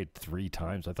denied 3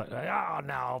 times. I thought, oh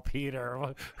no,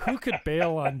 Peter, who could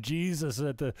bail on Jesus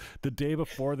at the day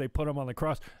before they put him on the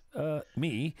cross?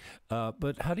 Me.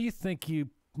 But how do you think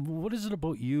what is it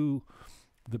about you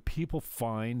that people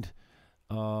find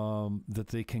that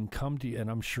they can come to you?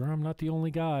 And I'm sure I'm not the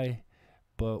only guy,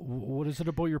 but what is it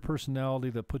about your personality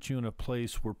that puts you in a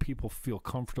place where people feel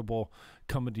comfortable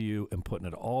coming to you and putting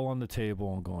it all on the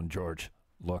table and going, George,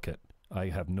 look I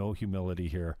have no humility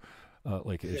here.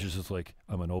 It's just like,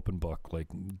 I'm an open book. Like,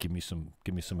 give me some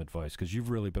advice. 'Cause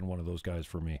you've really been one of those guys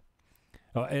for me.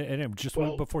 And just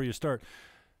before you start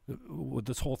with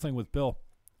this whole thing with Bill,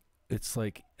 it's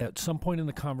like at some point in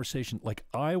the conversation, like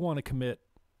I want to commit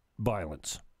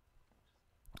violence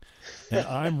and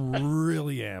I'm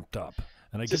really amped up.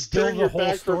 And I just give Bill turn the your whole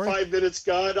back story. for 5 minutes,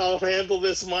 God, I'll handle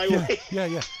this my way.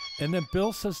 Yeah. And then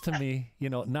Bill says to me,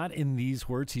 not in these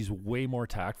words, he's way more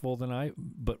tactful than I,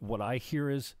 but what I hear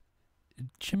is,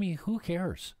 Jimmy, who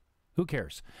cares? Who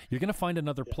cares? You're going to find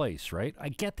another place, right? I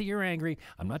get that you're angry.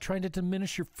 I'm not trying to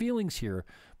diminish your feelings here,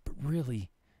 but really,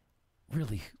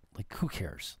 like, who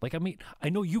cares? Like, I mean, I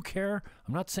know you care.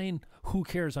 I'm not saying who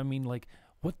cares. I mean, like,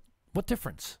 what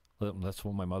difference? That's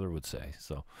what my mother would say.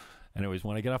 So anyways,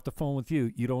 when I get off the phone with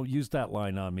you, you don't use that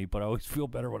line on me, but I always feel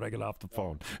better when I get off the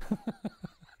phone.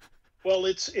 Well,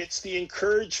 it's the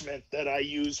encouragement that I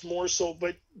use more so,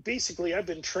 but basically I've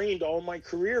been trained all my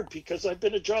career because I've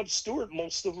been a job steward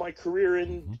most of my career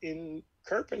in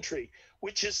carpentry,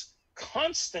 which is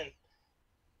constant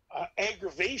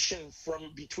aggravation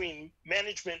from between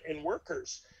management and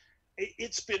workers.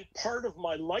 It's been part of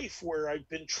my life where I've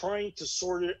been trying to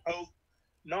sort it out,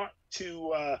 not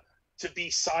to be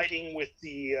siding with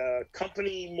the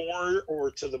company more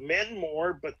or to the men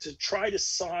more, but to try to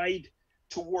side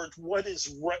towards what is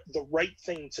the right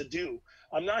thing to do.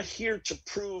 I'm not here to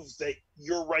prove that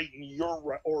you're right and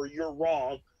you're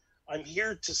wrong. I'm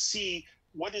here to see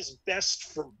what is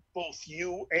best for both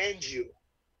you and you.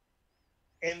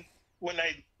 And when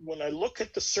I look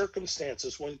at the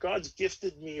circumstances, when God's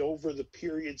gifted me over the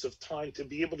periods of time to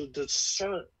be able to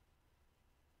discern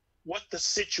what the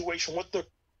situation, what the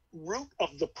root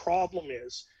of the problem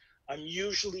is, I'm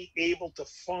usually able to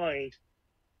find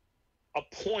a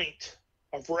point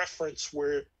of reference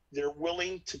where they're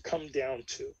willing to come down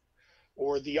to,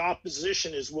 or the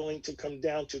opposition is willing to come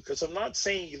down to, because I'm not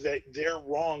saying that they're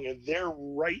wrong and they're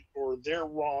right, or they're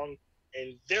wrong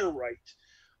and they're right.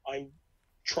 I'm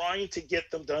trying to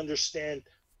get them to understand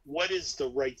what is the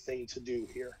right thing to do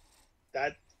here.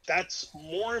 That's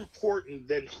more important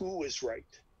than who is right.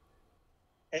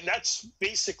 And that's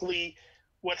basically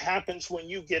what happens when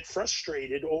you get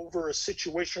frustrated over a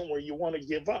situation where you want to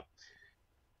give up.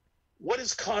 What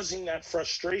is causing that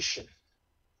frustration?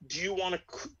 Do you want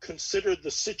to consider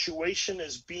the situation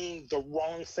as being the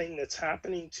wrong thing that's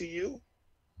happening to you?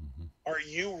 Mm-hmm. Are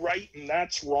you right and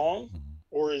that's wrong? Mm-hmm.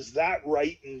 Or is that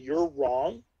right and you're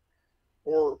wrong?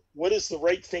 Or what is the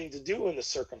right thing to do in the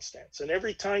circumstance? And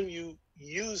every time you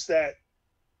use that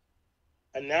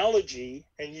analogy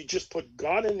and you just put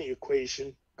God in the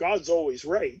equation, God's always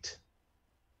right.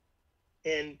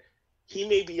 And he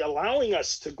may be allowing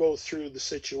us to go through the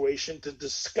situation to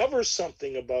discover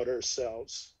something about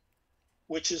ourselves,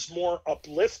 which is more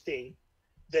uplifting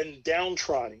than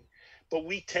downtrodden. But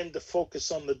we tend to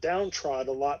focus on the downtrodden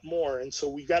a lot more. And so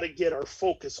we got to get our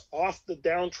focus off the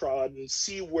downtrodden and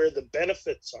see where the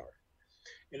benefits are.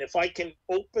 And if I can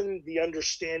open the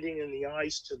understanding and the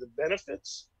eyes to the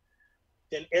benefits,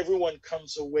 then everyone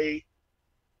comes away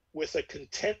with a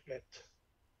contentment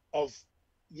of,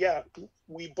 yeah,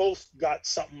 we both got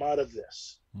something out of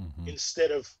this,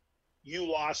 instead of you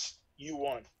lost, you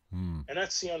won. And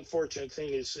that's the unfortunate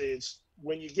thing is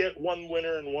when you get one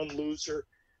winner and one loser,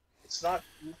 it's not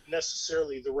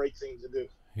necessarily the right thing to do.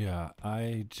 Yeah,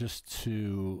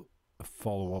 to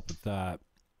follow up with that,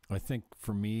 I think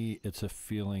for me, it's a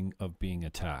feeling of being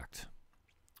attacked,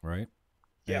 right?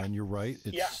 Yeah. And you're right.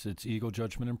 It's ego,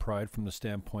 judgment, and pride from the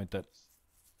standpoint that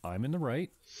I'm in the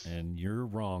right and you're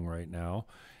wrong right now.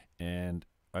 And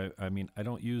I mean, I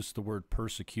don't use the word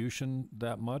persecution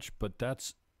that much, but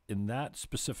in that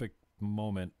specific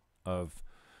moment of,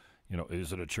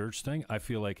 is it a church thing? I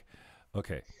feel like,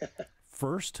 okay,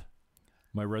 first,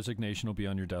 my resignation will be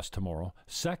on your desk tomorrow.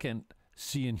 Second,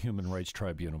 see in Human Rights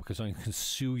Tribunal, because I can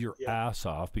sue your ass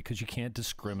off because you can't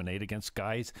discriminate against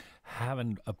guys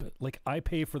having I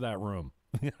pay for that room.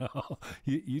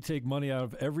 You take money out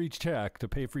of every check to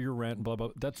pay for your rent and blah blah.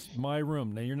 That's my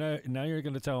room. Now you're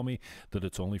going to tell me that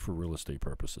it's only for real estate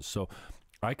purposes. So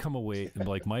I come away and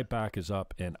my back is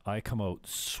up and I come out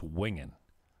swinging,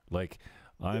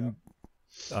 I'm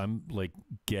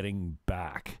getting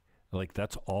back.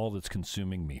 That's all that's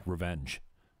consuming me. Revenge.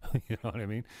 You know what I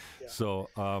mean? Yeah. So,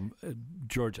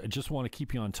 George, I just want to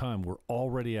keep you on time. We're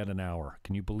already at an hour.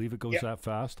 Can you believe it goes that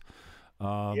fast?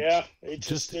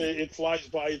 It flies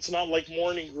by. It's not like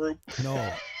morning group.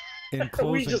 No. In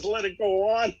closing, we just let it go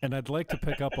on. And I'd like to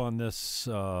pick up on this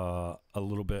a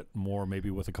little bit more, maybe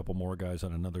with a couple more guys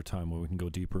at another time where we can go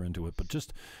deeper into it. But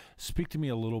just speak to me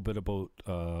a little bit about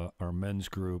our men's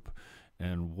group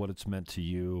and what it's meant to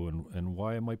you and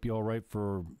why it might be all right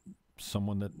for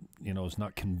someone that, is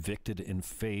not convicted in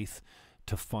faith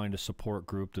to find a support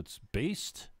group that's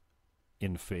based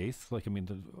in faith.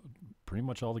 Pretty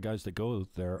much all the guys that go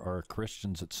there are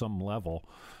Christians at some level,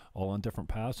 all on different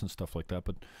paths and stuff like that.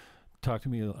 But talk to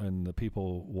me and the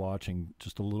people watching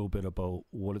just a little bit about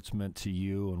what it's meant to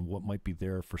you and what might be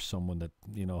there for someone that,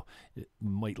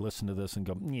 might listen to this and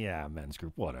go, yeah, men's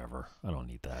group, whatever. I don't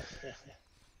need that.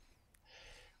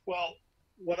 Well,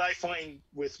 what I find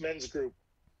with men's group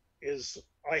is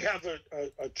I have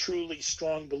a truly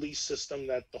strong belief system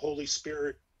that the Holy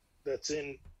Spirit that's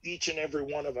in each and every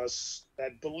one of us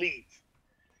that believe.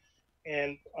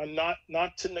 And I'm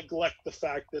not to neglect the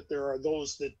fact that there are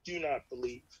those that do not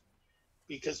believe,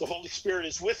 because the Holy Spirit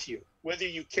is with you, whether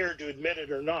you care to admit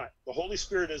it or not. The Holy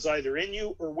Spirit is either in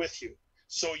you or with you.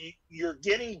 So you're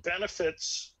getting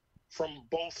benefits from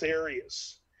both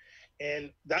areas.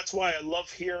 And that's why I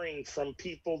love hearing from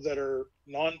people that are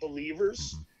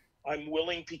non-believers. I'm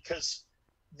willing, because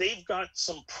they've got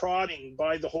some prodding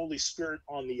by the Holy Spirit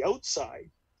on the outside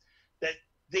that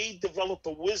they develop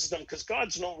a wisdom, because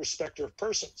God's no respecter of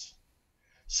persons.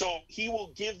 So he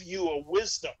will give you a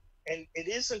wisdom. And it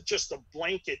isn't just a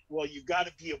blanket, well, you got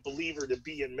to be a believer to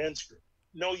be in men's group.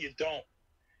 No, you don't.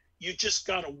 You just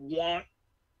got to want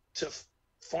to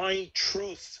find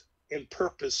truth and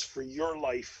purpose for your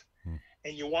life.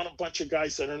 And you want a bunch of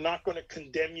guys that are not going to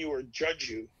condemn you or judge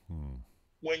you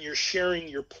when you're sharing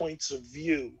your points of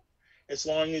view, as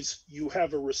long as you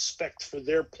have a respect for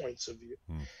their points of view.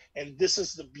 And this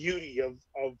is the beauty of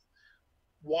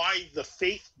why the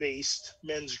faith-based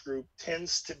men's group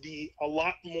tends to be a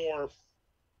lot more,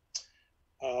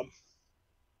 a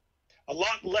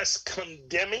lot less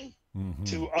condemning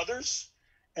to others,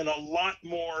 and a lot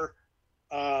more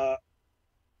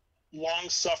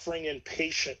long-suffering and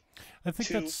patient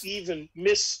even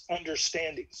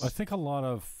misunderstandings. I think a lot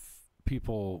of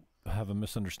people have a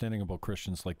misunderstanding about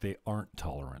Christians, they aren't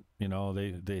tolerant.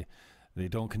 They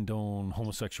don't condone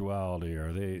homosexuality,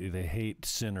 or they hate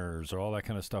sinners, or all that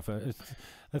kind of stuff.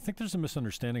 I think there's a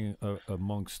misunderstanding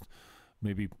amongst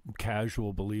maybe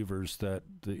casual believers that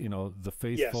the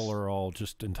faithful are all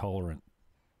just intolerant.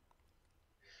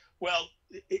 Well,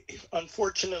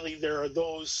 unfortunately, there are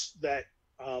those that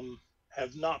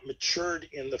have not matured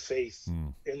in the faith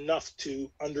enough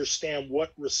to understand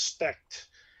what respect,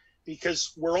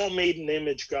 because we're all made in the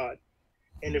image of God.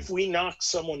 And if we knock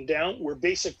someone down, we're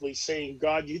basically saying,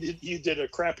 God, you did a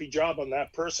crappy job on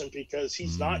that person because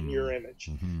he's not in your image.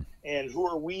 And who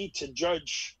are we to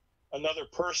judge another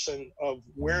person of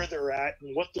where they're at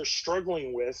and what they're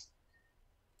struggling with?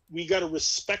 We got to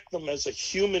respect them as a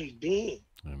human being.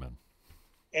 Amen.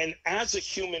 And as a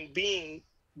human being,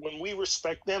 when we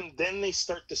respect them, then they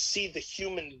start to see the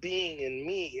human being in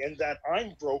me, and that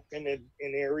I'm broken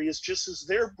in areas just as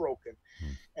they're broken.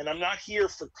 And I'm not here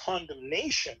for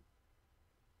condemnation,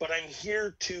 but I'm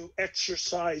here to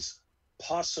exercise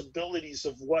possibilities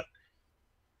of what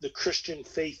the Christian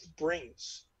faith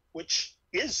brings, which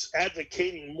is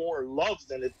advocating more love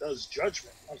than it does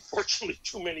judgment. Unfortunately,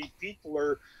 too many people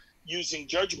are using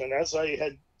judgment. As I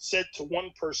had said to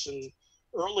one person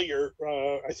earlier,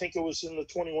 I think it was in the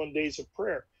 21 days of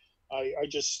prayer, I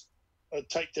just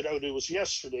typed it out. It was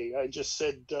yesterday. I just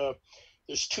said,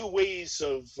 there's two ways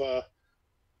of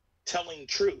telling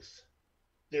truth.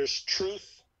 There's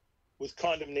truth with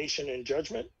condemnation and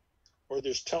judgment, or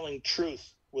there's telling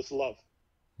truth with love.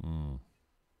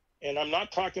 And I'm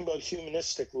not talking about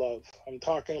humanistic love. I'm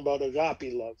talking about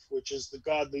agape love, which is the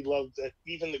godly love that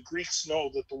even the Greeks know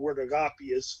that the word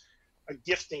agape is a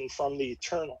gifting from the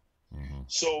eternal.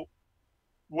 So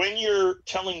when you're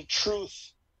telling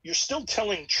truth you're still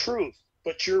telling truth,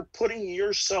 but you're putting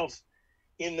yourself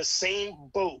in the same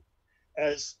boat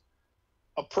as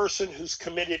a person who's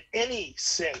committed any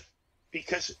sin,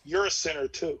 because you're a sinner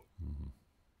too. Mm-hmm.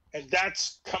 And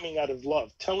that's coming out of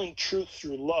love, telling truth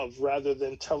through love rather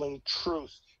than telling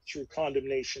truth through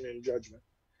condemnation and judgment.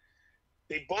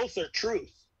 They both are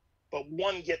truth, but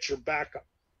one gets your back up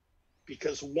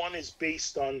because one is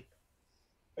based on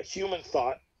a human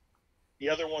thought. The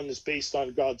other one is based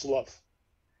on God's love.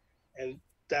 And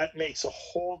that makes a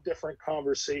whole different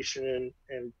conversation.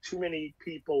 And too many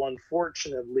people,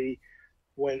 unfortunately,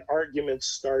 when arguments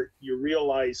start, you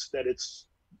realize that it's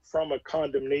from a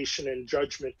condemnation and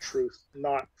judgment truth,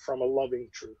 not from a loving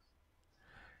truth.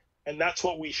 And that's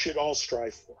what we should all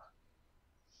strive for.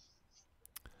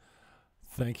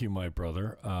 Thank you, my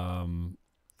brother.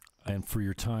 And for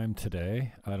your time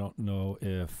today, I don't know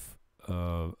if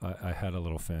I had a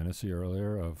little fantasy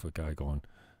earlier of a guy going,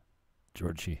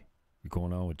 Georgie, you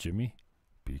going on with Jimmy?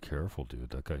 Be careful, dude.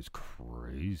 That guy's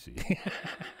crazy.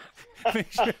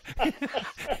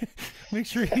 make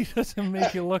sure he doesn't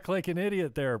make you look like an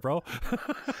idiot there, bro.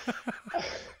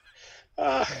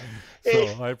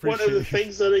 Hey, I appreciate one of the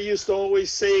things that I used to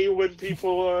always say when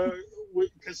people,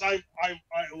 because I'm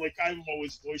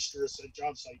always boisterous at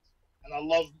job sites, and I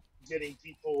love getting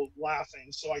people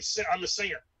laughing. So I'm a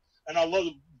singer, and I love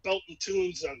belting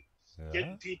tunes and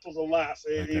getting people to laugh.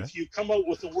 Okay. If you come out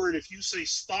with a word, if you say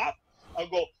stop, I'll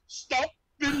go, stop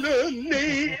in the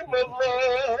name of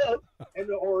love.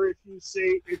 Or if you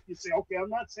say, okay, I'm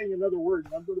not saying another word,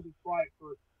 and I'm going to be quiet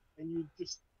and you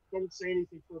just don't say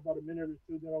anything for about a minute or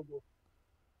two, then I'll go,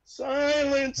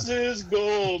 silence is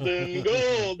golden,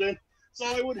 golden. So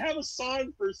I would have a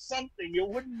song for something. It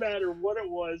wouldn't matter what it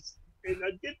was. And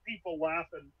I'd get people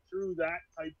laughing through that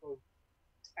type of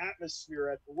atmosphere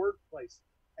at the workplace.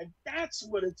 And that's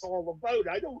what it's all about.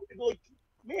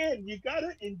 Man, you got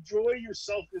to enjoy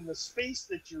yourself in the space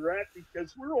that you're at,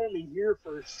 because we're only here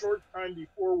for a short time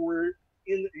before we're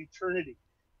in eternity.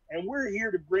 And we're here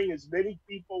to bring as many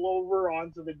people over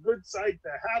onto the good side to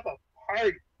have a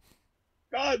party.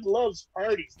 God loves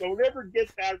parties. Don't ever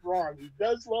get that wrong. He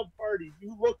does love parties.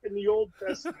 You look in the Old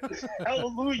Testament.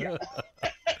 Hallelujah.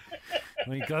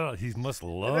 He must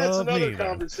love me. That's another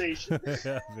conversation.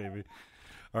 Yeah, baby.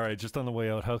 All right, just on the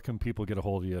way out, how can people get a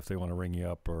hold of you if they want to ring you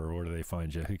up, or where do they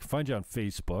find you? You can find you on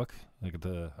Facebook. I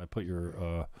put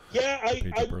your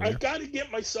I got to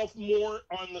get myself more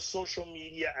on the social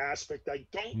media aspect. I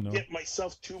don't get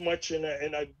myself too much in it,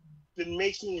 and I've been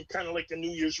making kind of like a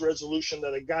New Year's resolution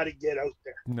that I got to get out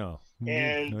there. No,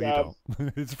 and you don't.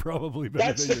 It's probably better.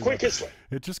 That's the quickest way.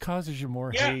 It just causes you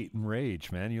more hate and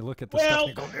rage, man. You look at the stuff and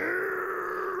you go.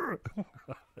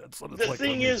 That's what it's the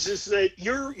thing is that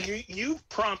you've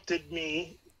prompted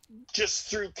me just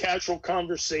through casual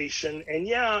conversation, and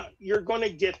you're going to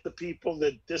get the people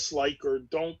that dislike or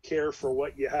don't care for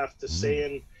what you have to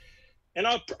say, and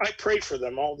I pray for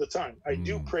them all the time. I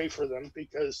do pray for them,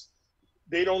 because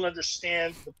they don't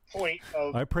understand the point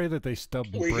of. I pray that they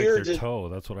break their toe.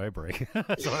 That's what I pray.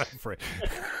 That's what I pray.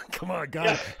 Come on,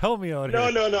 God, help me out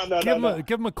here. No.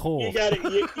 Give them a cold.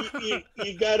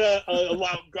 You gotta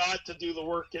allow God to do the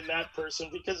work in that person,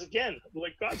 because again,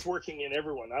 like, God's working in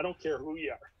everyone. I don't care who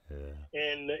you are,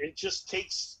 and it just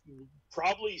takes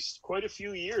probably quite a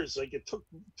few years. Like, it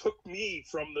took me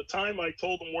from the time I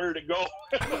told him where to go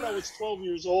when I was 12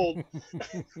 years old.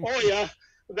 Oh yeah.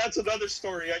 That's another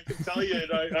story I can tell you. And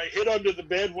I hid under the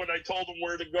bed when I told him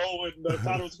where to go, and I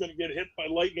thought I was going to get hit by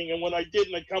lightning. And when I did,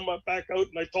 and I come back out,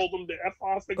 and I told him to F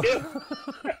off again.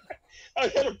 I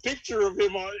had a picture of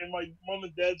him in my mom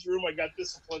and dad's room. I got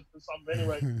disciplined for something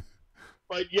anyway.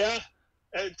 But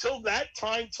until that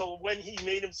time, till when he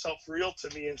made himself real to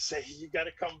me and say, you got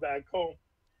to come back home.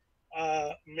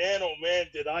 Man, oh man,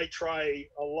 did I try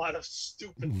a lot of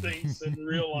stupid things and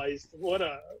realized what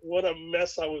a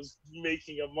mess I was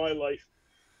making of my life.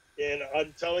 And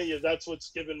I'm telling you, that's what's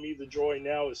given me the joy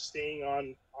now, is staying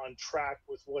on track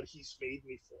with what he's made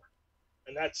me for.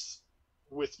 And that's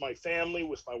with my family,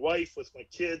 with my wife, with my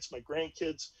kids, my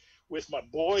grandkids, with my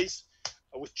boys,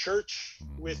 with church,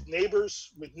 with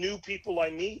neighbors, with new people I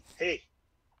meet. Hey,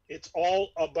 it's all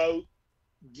about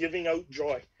giving out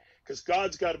joy. Because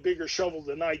God's got a bigger shovel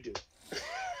than I do.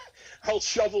 I'll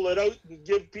shovel it out and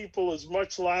give people as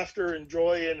much laughter and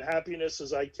joy and happiness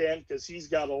as I can, because he's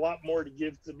got a lot more to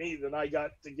give to me than I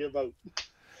got to give out.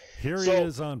 He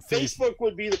is on Facebook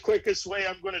would be the quickest way.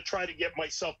 I'm going to try to get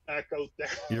myself back out there.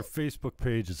 Your Facebook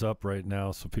page is up right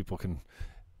now, so people can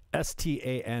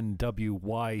Stanwyck,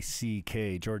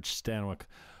 George Stanwyck,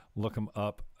 Look him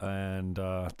up, and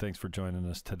thanks for joining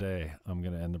us today. I'm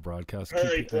going to end the broadcast. All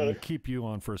right, brother. Keep you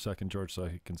on for a second, George, so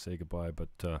he can say goodbye.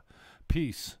 But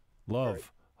peace, love, right.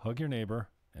 Hug your neighbor,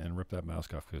 and rip that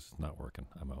mask off because it's not working.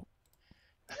 I'm out.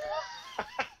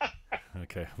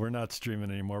 Okay, we're not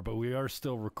streaming anymore, but we are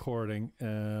still recording.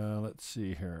 Let's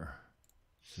see here.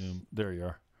 Zoom. There you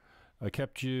are. I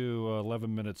kept you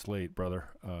 11 minutes late, brother.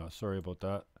 Sorry about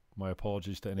that. My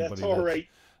apologies to anybody. That's all right.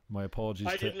 My apologies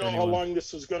to anyone. I didn't know anyone. how long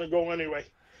this was going to go anyway.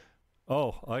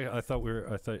 Oh, I thought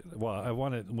well, I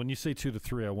wanted, when you say 2 to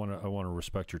 3, I want to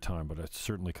respect your time, but I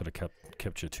certainly could have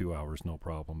kept you 2 hours, no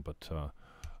problem. But I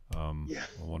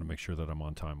want to make sure that I'm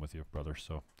on time with you, brother.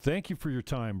 So thank you for your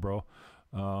time, bro.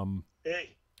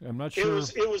 Hey, I'm not sure.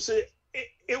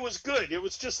 It was good. It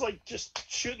was just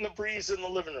shooting the breeze in the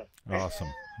living room. Awesome.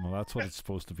 Well, that's what it's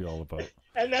supposed to be all about.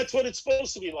 And that's what it's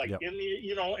supposed to be like. Yep.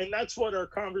 And that's what our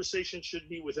conversation should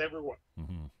be with everyone.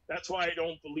 Mm-hmm. That's why I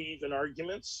don't believe in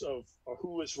arguments of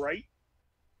who is right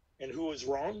and who is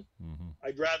wrong. Mm-hmm.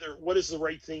 I'd rather, what is the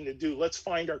right thing to do? Let's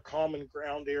find our common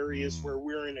ground areas where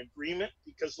we're in agreement,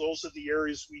 because those are the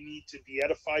areas we need to be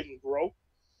edified and grow.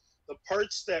 The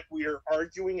parts that we are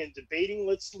arguing and debating,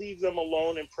 let's leave them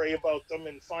alone and pray about them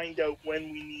and find out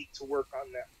when we need to work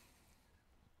on them.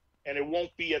 And it won't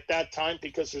be at that time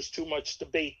because there's too much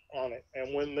debate on it.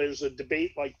 And when there's a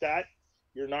debate like that,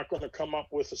 you're not going to come up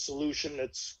with a solution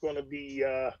that's going to be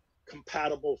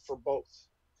compatible for both.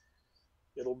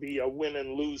 It'll be a win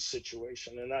and lose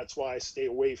situation. And that's why I stay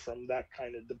away from that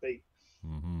kind of debate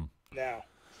now.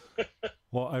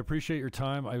 Well, I appreciate your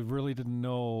time. I really didn't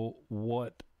know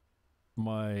what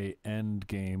my end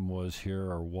game was here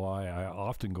or why. I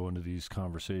often go into these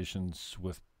conversations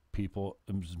with people.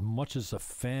 As much as a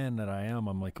fan that I am,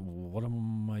 I'm like, what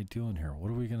am I doing here? What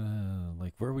are we gonna,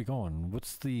 like, where are we going?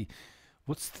 What's the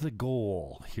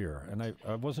goal here? And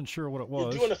I wasn't sure what it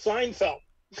was. You're doing a Seinfeld.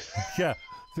 Yeah,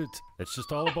 it's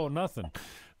just all about nothing.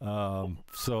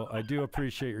 So I do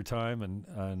appreciate your time,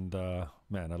 and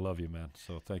man, I love you, man.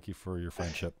 So thank you for your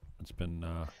friendship. It's been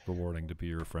rewarding to be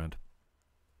your friend.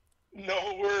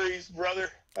 No worries, brother.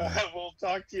 We'll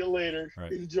talk to you later.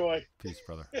 Right. Enjoy. Peace,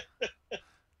 brother.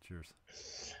 Cheers.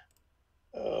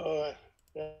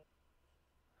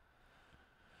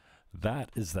 That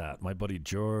is that. My buddy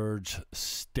George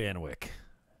Stanwyck.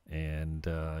 And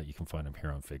you can find him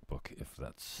here on Facebook if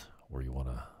that's where you want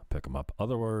to pick him up.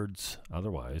 Otherwise,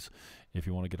 if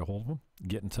you want to get a hold of him,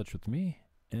 get in touch with me,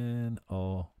 and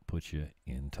I'll put you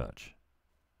in touch.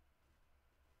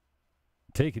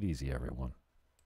 Take it easy, everyone.